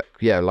their work,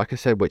 yeah, like I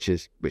said, which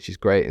is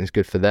great and it's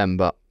good for them,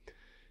 but it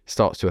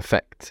starts to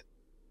affect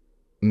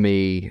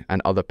me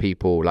and other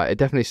people. Like, it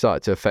definitely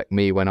started to affect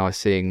me when I was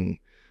seeing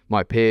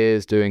my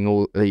peers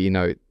doing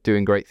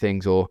doing great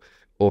things, or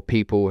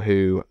people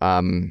who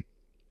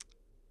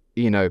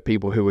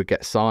people who would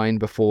get signed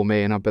before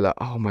me, and I'd be like,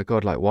 oh my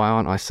God, like, why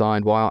aren't I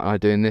signed? Why aren't I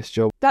doing this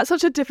job? That's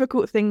such a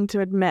difficult thing to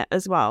admit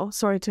as well.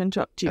 Sorry to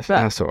interrupt you,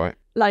 that's all right.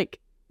 Like,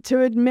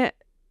 to admit,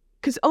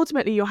 because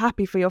ultimately you're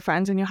happy for your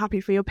friends and you're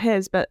happy for your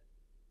peers, but,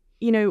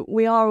 you know,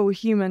 we are all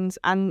humans,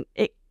 and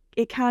it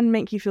can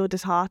make you feel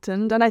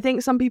disheartened. And I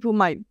think some people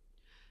might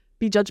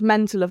be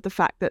judgmental of the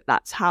fact that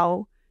that's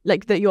how,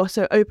 like, that you're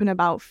so open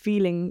about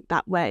feeling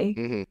that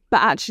way.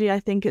 But actually,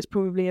 I think it's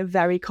probably a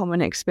very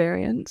common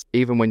experience.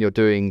 Even when you're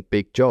doing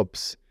big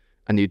jobs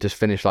and you just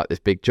finish like this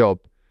big job,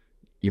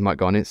 you might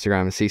go on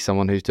Instagram and see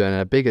someone who's doing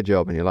a bigger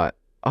job, and you're like,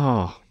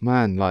 oh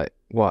man, like,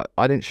 what?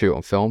 I didn't shoot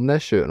on film, they're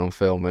shooting on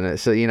film. And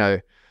it's,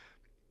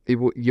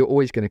 you're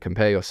always going to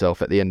compare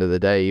yourself at the end of the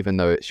day, even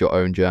though it's your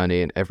own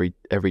journey, and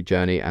every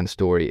journey and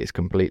story is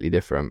completely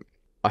different.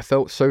 I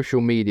felt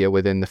social media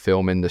within the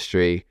film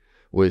industry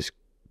was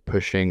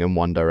pushing in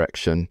one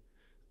direction,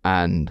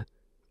 and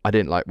I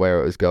didn't like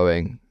where it was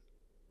going.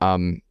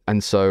 And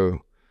so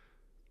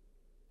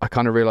I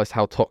kind of realized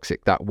how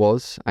toxic that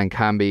was, and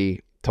can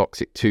be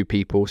toxic to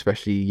people,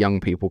 especially young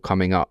people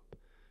coming up.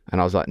 And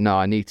I was like, no,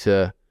 I need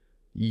to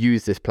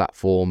use this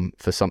platform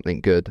for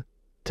something good,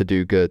 to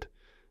do good.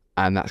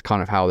 And that's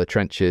kind of how The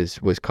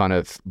Trenches was kind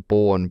of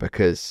born,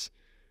 because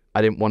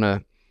I didn't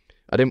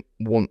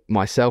want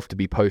myself to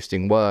be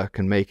posting work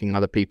and making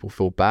other people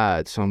feel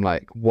bad. So I'm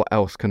like, what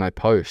else can I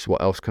post?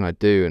 What else can I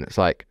do? And it's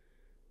like,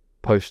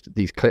 post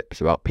these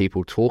clips about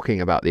people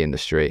talking about the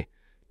industry.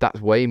 That's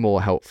way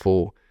more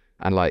helpful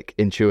and like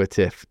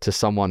intuitive to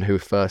someone who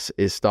first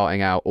is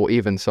starting out, or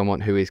even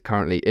someone who is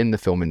currently in the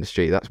film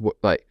industry. That's what,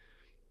 like,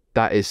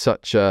 that is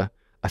such a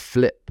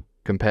flip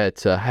compared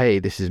to, hey,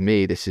 this is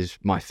me, this is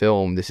my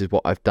film, this is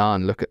what I've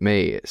done, look at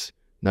me. It's,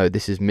 no,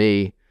 this is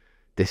me,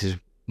 this is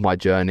my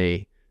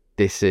journey,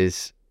 this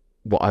is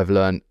what I've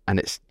learned, and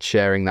it's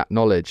sharing that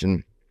knowledge.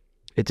 And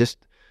it just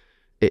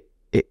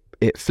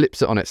it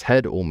flips it on its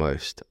head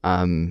almost,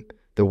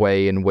 the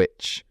way in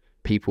which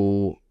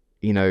people,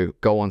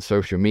 go on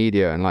social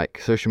media, and like,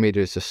 social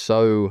media is just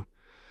so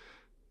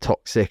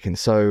toxic and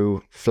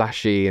so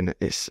flashy, and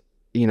it's,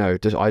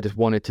 I just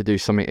wanted to do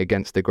something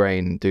against the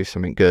grain, do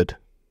something good.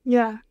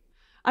 Yeah.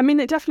 I mean,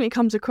 it definitely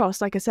comes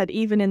across, like I said,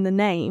 even in the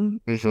name,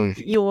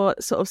 you're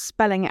sort of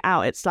spelling it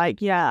out. It's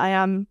like, yeah, I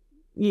am,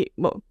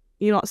 well,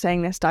 you're not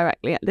saying this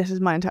directly, this is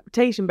my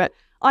interpretation, but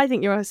I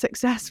think you're a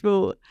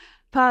successful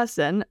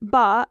person,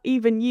 but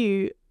even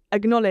you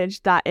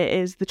acknowledge that it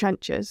is the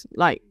trenches.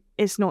 Like,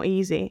 it's not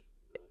easy,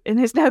 and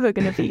it's never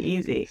going to be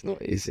easy. It's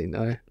not easy,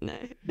 no.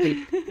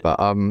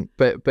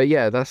 But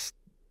yeah, that's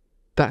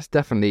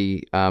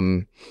definitely,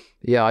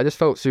 I just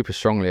felt super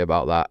strongly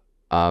about that.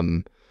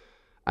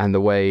 And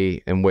the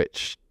way in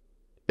which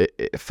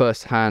it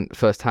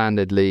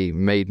first-handedly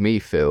made me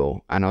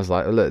feel. And I was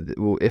like, look,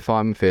 well, if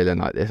I'm feeling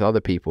like this, other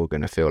people are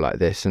going to feel like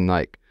this. And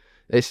like,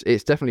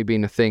 it's definitely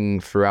been a thing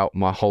throughout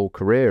my whole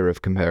career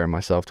of comparing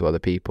myself to other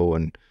people.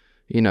 And,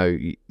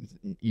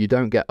 you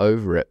don't get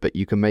over it, but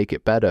you can make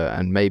it better.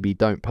 And maybe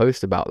don't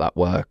post about that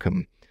work,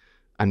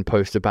 and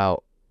post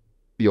about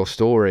your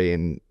story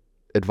and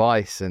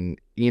advice and,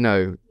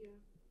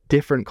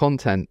 different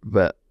content.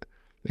 But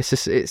it's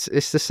just,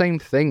 it's the same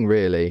thing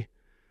really,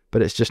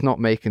 but it's just not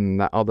making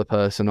that other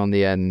person on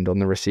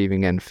the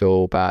receiving end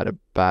feel bad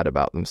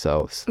about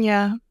themselves.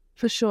 Yeah,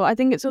 for sure. I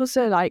think it's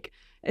also like,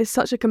 it's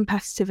such a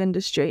competitive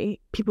industry.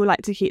 People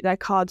like to keep their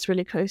cards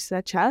really close to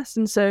their chest.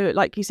 And so,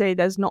 like you say,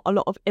 there's not a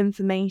lot of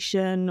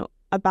information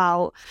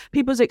about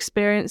people's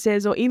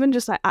experiences, or even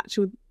just like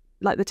actual,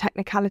 like the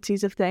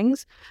technicalities of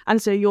things.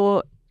 And so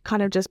you're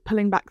kind of just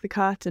pulling back the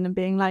curtain and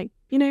being like,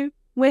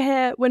 we're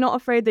here. We're not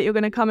afraid that you're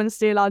going to come and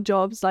steal our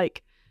jobs.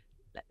 Like,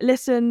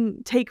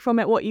 listen, take from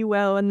it what you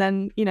will, and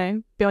then, be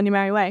on your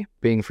merry way.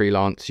 Being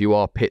freelance, you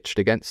are pitched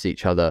against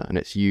each other, and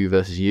it's you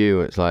versus you.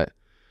 It's like,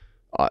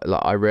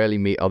 I rarely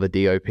meet other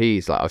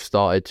DOPs. Like I've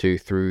started to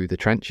through the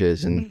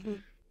trenches,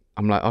 and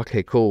I'm like,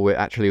 okay, cool. We're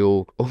actually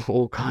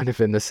all kind of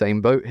in the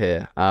same boat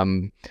here.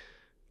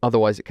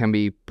 Otherwise, it can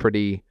be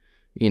pretty,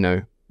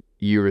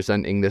 you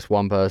resenting this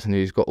one person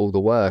who's got all the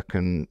work,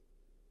 and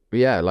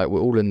yeah, like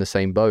we're all in the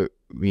same boat,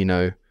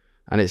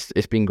 And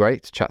it's been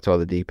great to chat to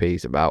other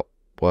DPs about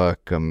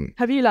work.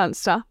 Have you learnt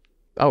stuff?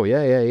 Oh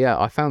yeah.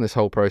 I found this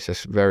whole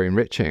process very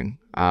enriching.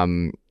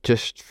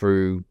 Just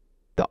through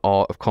the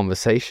art of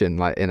conversation,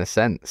 like in a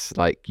sense,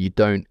 like you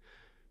don't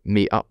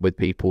meet up with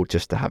people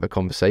just to have a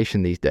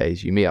conversation these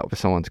days. You meet up with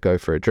someone to go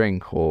for a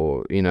drink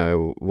or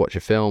watch a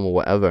film or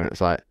whatever, and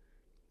it's like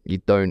you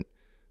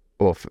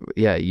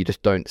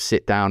just don't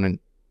sit down and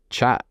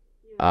chat.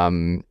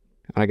 And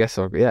I guess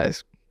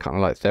it's kind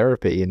of like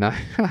therapy,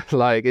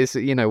 like it's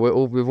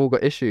we've all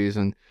got issues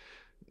and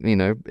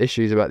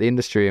issues about the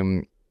industry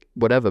and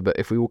whatever, but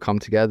if we all come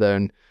together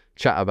and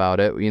chat about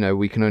it,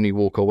 we can only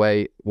walk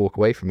away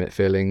from it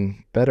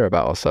feeling better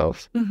about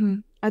ourselves.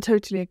 I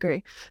totally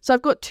agree. So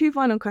I've got 2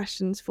 final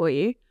questions for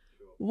you.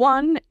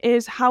 One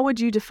is, how would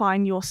you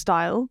define your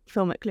style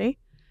filmically?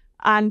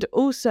 And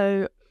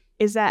also,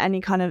 is there any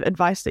kind of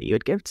advice that you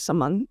would give to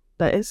someone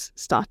that is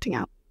starting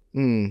out?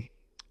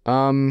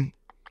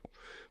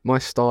 My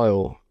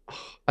style,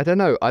 I don't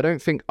know. I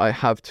don't think I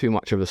have too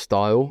much of a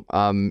style.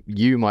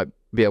 You might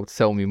be able to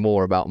tell me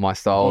more about my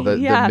style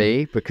than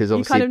me, because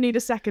obviously you kind of need a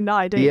second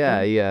eye, don't you?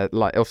 Yeah.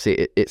 Like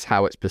obviously it's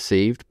how it's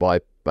perceived by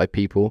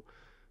people.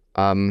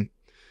 I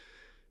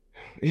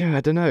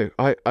don't know.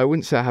 I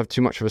wouldn't say I have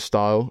too much of a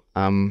style.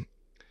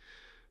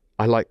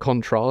 I like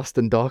contrast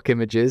and dark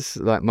images.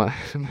 Like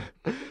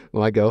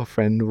my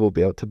girlfriend will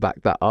be able to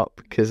back that up,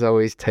 because I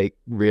always take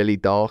really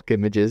dark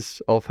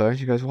images of her. And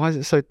she goes, "Why is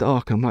it so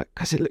dark?" I'm like,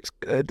 "Because it looks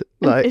good."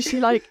 Like, is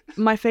she like,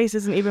 "My face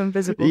isn't even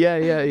visible"? Yeah.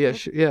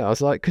 I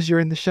was like, "Because you're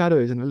in the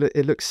shadows and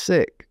it looks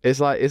sick." It's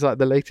like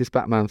the latest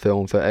Batman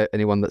film for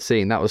anyone that's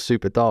seen. That was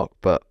super dark,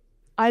 but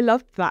I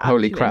loved that.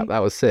 Holy crap, that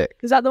was sick.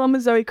 Is that the one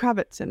with Zoe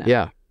Kravitz in it?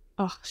 Yeah.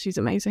 Oh, she's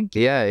amazing.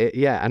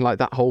 Yeah, and like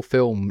that whole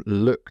film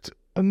looked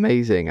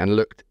amazing and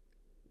looked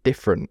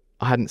different.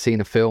 I hadn't seen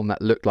a film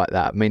that looked like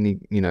that. Mainly,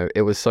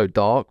 it was so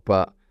dark,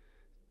 but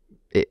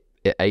it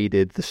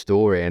aided the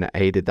story and it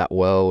aided that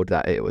world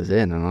that it was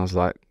in. And I was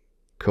like,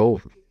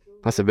 cool,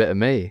 that's a bit of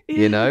me,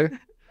 Did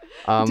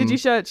you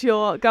show it to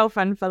your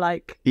girlfriend for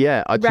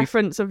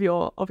reference of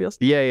your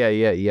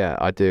Yeah,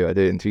 I do.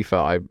 And to be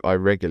fair, I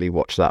regularly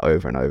watch that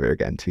over and over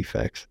again, to be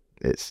fair, 'cause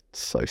it's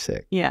so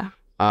sick. Yeah.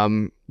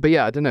 But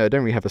yeah, I don't know. I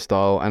don't really have a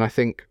style. And I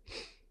think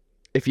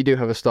if you do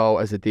have a style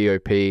as a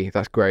DOP,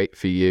 that's great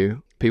for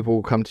you. People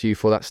will come to you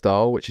for that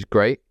style, which is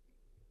great.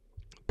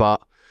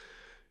 But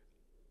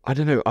I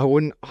don't know. I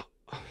wouldn't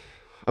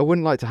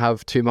like to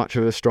have too much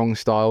of a strong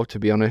style, to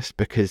be honest,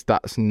 because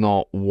that's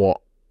not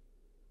what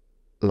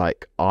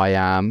I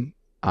am.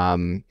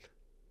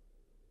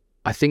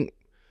 I think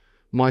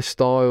my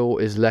style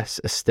is less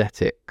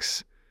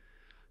aesthetics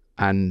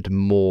and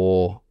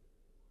more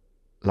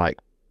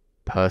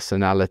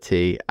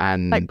personality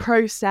and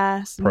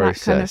process and that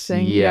kind of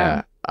thing.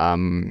 Yeah.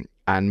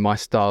 And my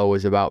style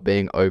was about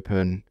being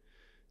open,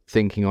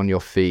 thinking on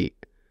your feet,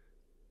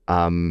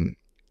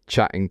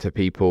 chatting to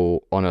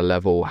people on a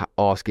level,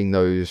 asking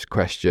those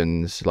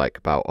questions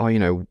about,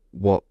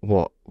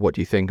 what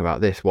do you think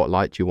about this? What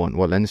light do you want?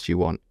 What lens do you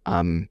want?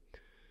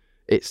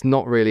 It's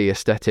not really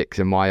aesthetics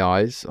in my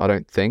eyes, I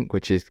don't think,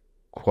 which is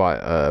quite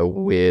a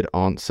weird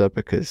answer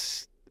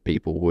because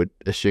people would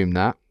assume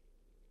that.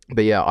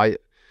 But yeah,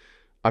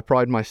 I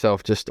pride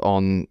myself just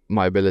on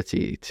my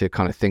ability to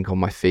kind of think on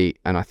my feet,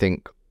 and I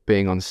think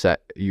being on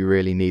set, you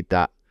really need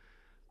that,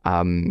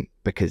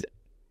 because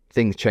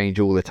things change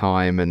all the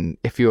time, and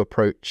if you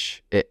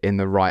approach it in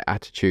the right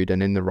attitude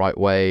and in the right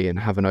way and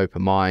have an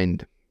open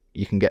mind,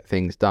 you can get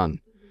things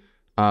done.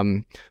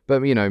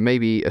 But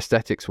maybe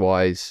aesthetics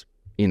wise,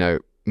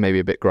 maybe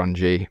a bit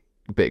grungy,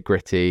 a bit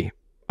gritty.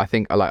 I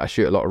think I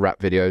shoot a lot of rap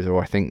videos,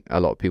 or I think a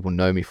lot of people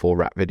know me for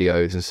rap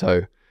videos, and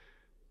so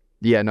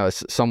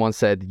someone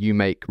said you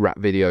make rap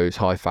videos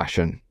high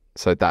fashion,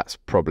 so that's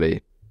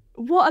probably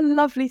what a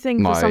lovely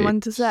thing for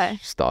someone to say.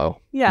 Style.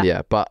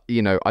 Yeah, but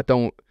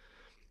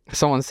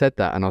someone said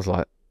that and I was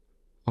like,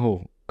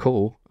 oh,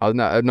 cool.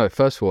 No,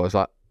 first of all I was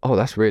like, oh,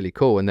 that's really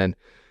cool, and then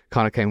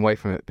kind of came away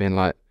from it being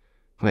like,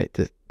 wait,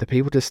 do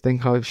people just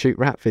think I shoot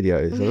rap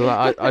videos? I was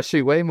like, I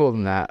shoot way more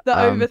than that. The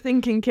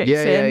overthinking kicks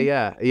in.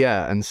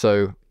 Yeah. And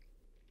so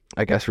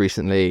I guess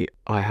recently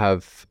I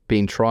have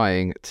been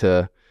trying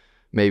to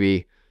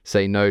maybe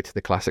say no to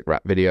the classic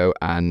rap video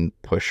and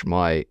push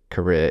my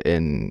career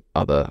in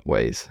other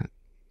ways.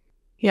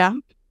 Yeah.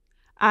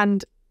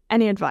 And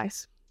any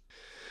advice?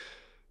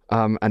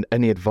 And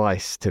any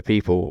advice to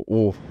people?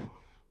 Oh,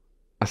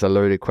 that's a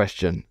loaded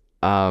question.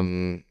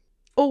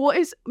 Or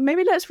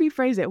maybe let's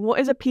rephrase it. What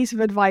is a piece of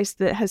advice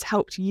that has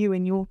helped you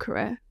in your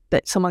career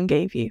that someone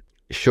gave you?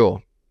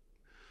 Sure.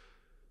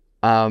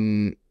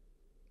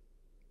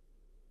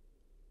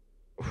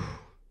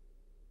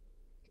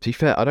 To be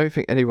fair, I don't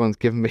think anyone's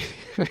given me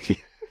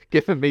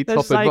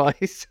top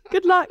advice.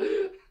 Good luck.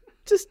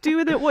 Just do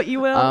with it what you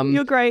will.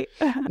 You're great.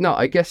 No,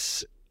 I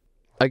guess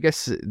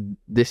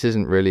this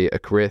isn't really a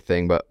career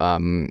thing, but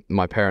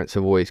my parents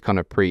have always kind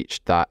of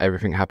preached that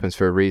everything happens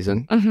for a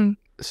reason. Mm-hmm.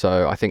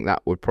 So I think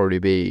that would probably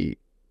be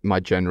my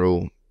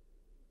general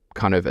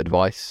kind of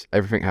advice.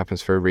 Everything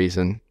happens for a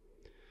reason.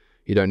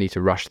 You don't need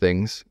to rush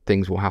things.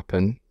 Things will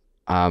happen,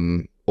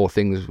 or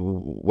things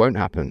won't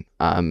happen.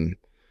 And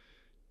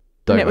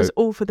it was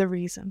all for the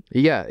reason.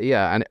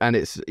 Yeah, and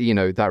it's, you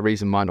know, that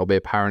reason might not be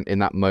apparent in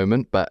that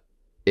moment, but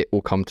it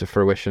will come to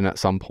fruition at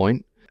some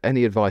point.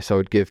 Any advice I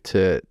would give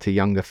to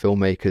younger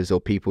filmmakers or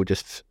people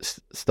just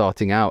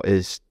starting out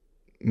is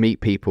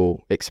meet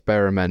people,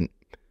 experiment,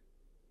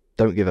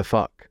 don't give a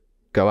fuck,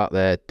 go out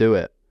there, do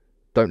it,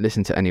 don't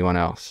listen to anyone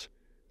else.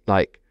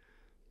 Like,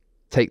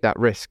 take that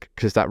risk,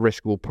 because that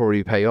risk will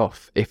probably pay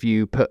off. If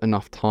you put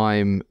enough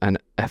time and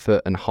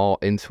effort and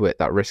heart into it,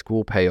 that risk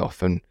will pay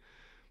off. And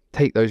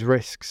take those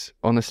risks.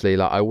 Honestly,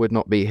 like, I would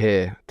not be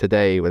here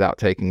today without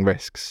taking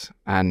risks.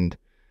 And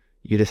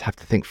you just have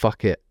to think,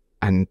 fuck it.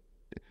 And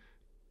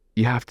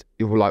you have to,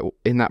 like,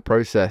 in that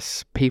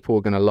process, people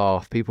are going to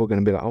laugh. People are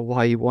going to be like, oh,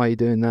 why are you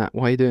doing that?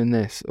 Why are you doing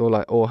this? Or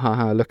like, oh,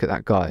 haha, look at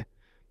that guy.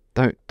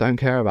 Don't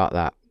care about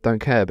that. Don't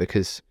care,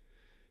 because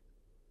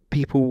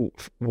people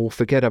will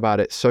forget about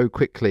it so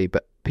quickly,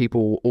 but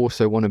people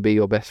also want to be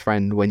your best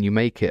friend when you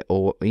make it.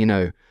 Or, you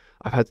know,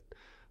 I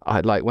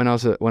like when I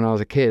was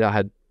a kid, I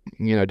had,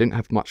 you know, didn't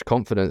have much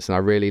confidence, and I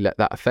really let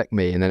that affect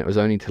me. And then it was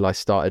only till I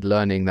started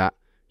learning that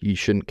you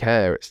shouldn't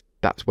care.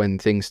 That's when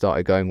things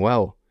started going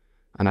well.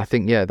 And I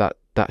think, yeah, that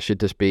should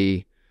just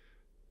be,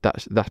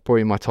 that's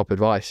probably my top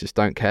advice. Just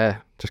don't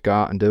care. Just go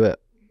out and do it.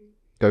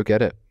 Go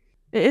get it.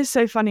 It is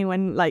so funny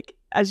when, like,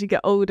 as you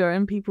get older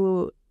and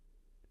people,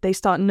 they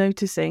start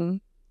noticing,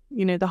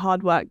 you know, the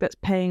hard work that's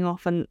paying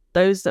off, and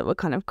those that were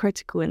kind of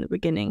critical in the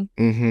beginning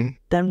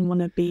then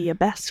want to be your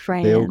best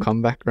friend. They all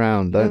come back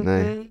around, don't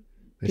they?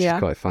 Which is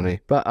quite funny.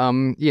 But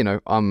you know,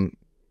 I'm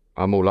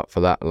all up for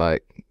that.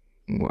 Like,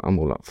 I'm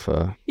all up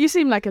for. You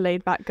seem like a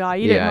laid back guy.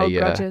 You don't hold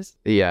grudges.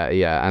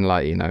 Yeah, and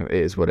like, you know, it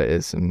is what it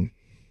is, and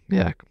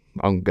yeah,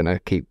 I'm gonna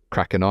keep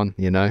cracking on.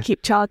 You know,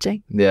 keep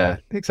charging. Yeah,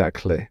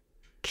 exactly.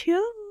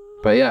 Cool.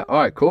 But yeah, all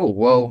right, cool.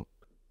 Well,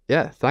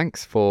 yeah,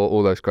 thanks for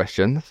all those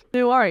questions.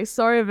 No worries.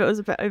 Sorry if it was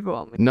a bit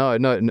overwhelming. No.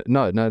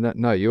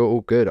 You're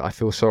all good. I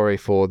feel sorry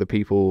for the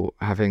people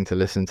having to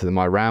listen to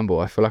my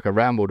ramble. I feel like I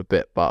rambled a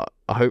bit, but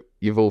I hope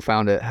you've all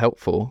found it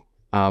helpful.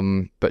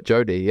 But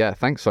Jodie, yeah,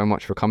 thanks so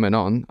much for coming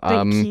on.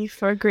 Thank you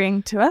for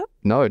agreeing to it.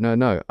 No.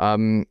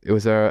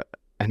 Was there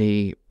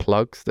any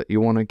plugs that you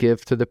want to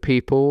give to the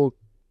people?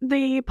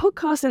 The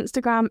podcast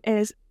Instagram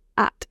is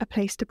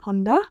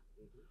 @aplacetoponder.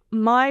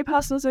 My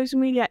personal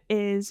social media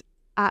is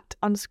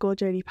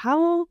 @_Jodie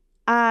Powell.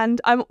 And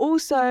I'm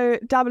also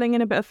dabbling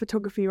in a bit of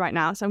photography right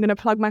now, so I'm going to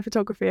plug my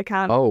photography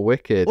account. Oh,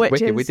 wicked. We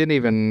didn't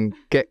even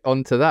get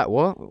onto that.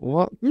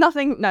 What?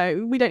 Nothing.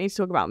 No, we don't need to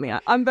talk about me.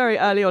 I'm very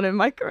early on in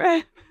my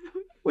career.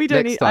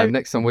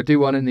 Next time we'll do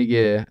one in a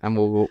year, and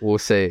we'll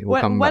see.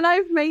 Come back. When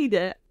I've made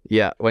it.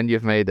 Yeah, when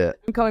you've made it.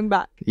 I'm coming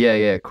back.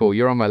 Yeah, cool.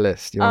 You're on my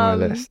list.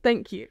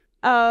 Thank you.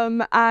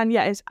 And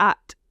yeah, it's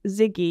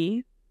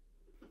 @Ziggy.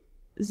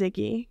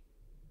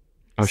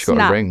 Oh, she's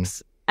got a ring.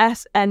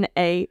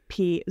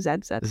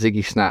 SNAPZZ.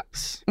 Ziggy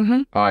Snaps.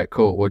 All right,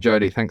 cool. Well,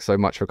 Jodie, thanks so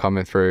much for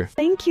coming through.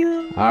 Thank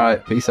you. All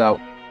right, peace out.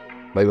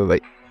 Bye.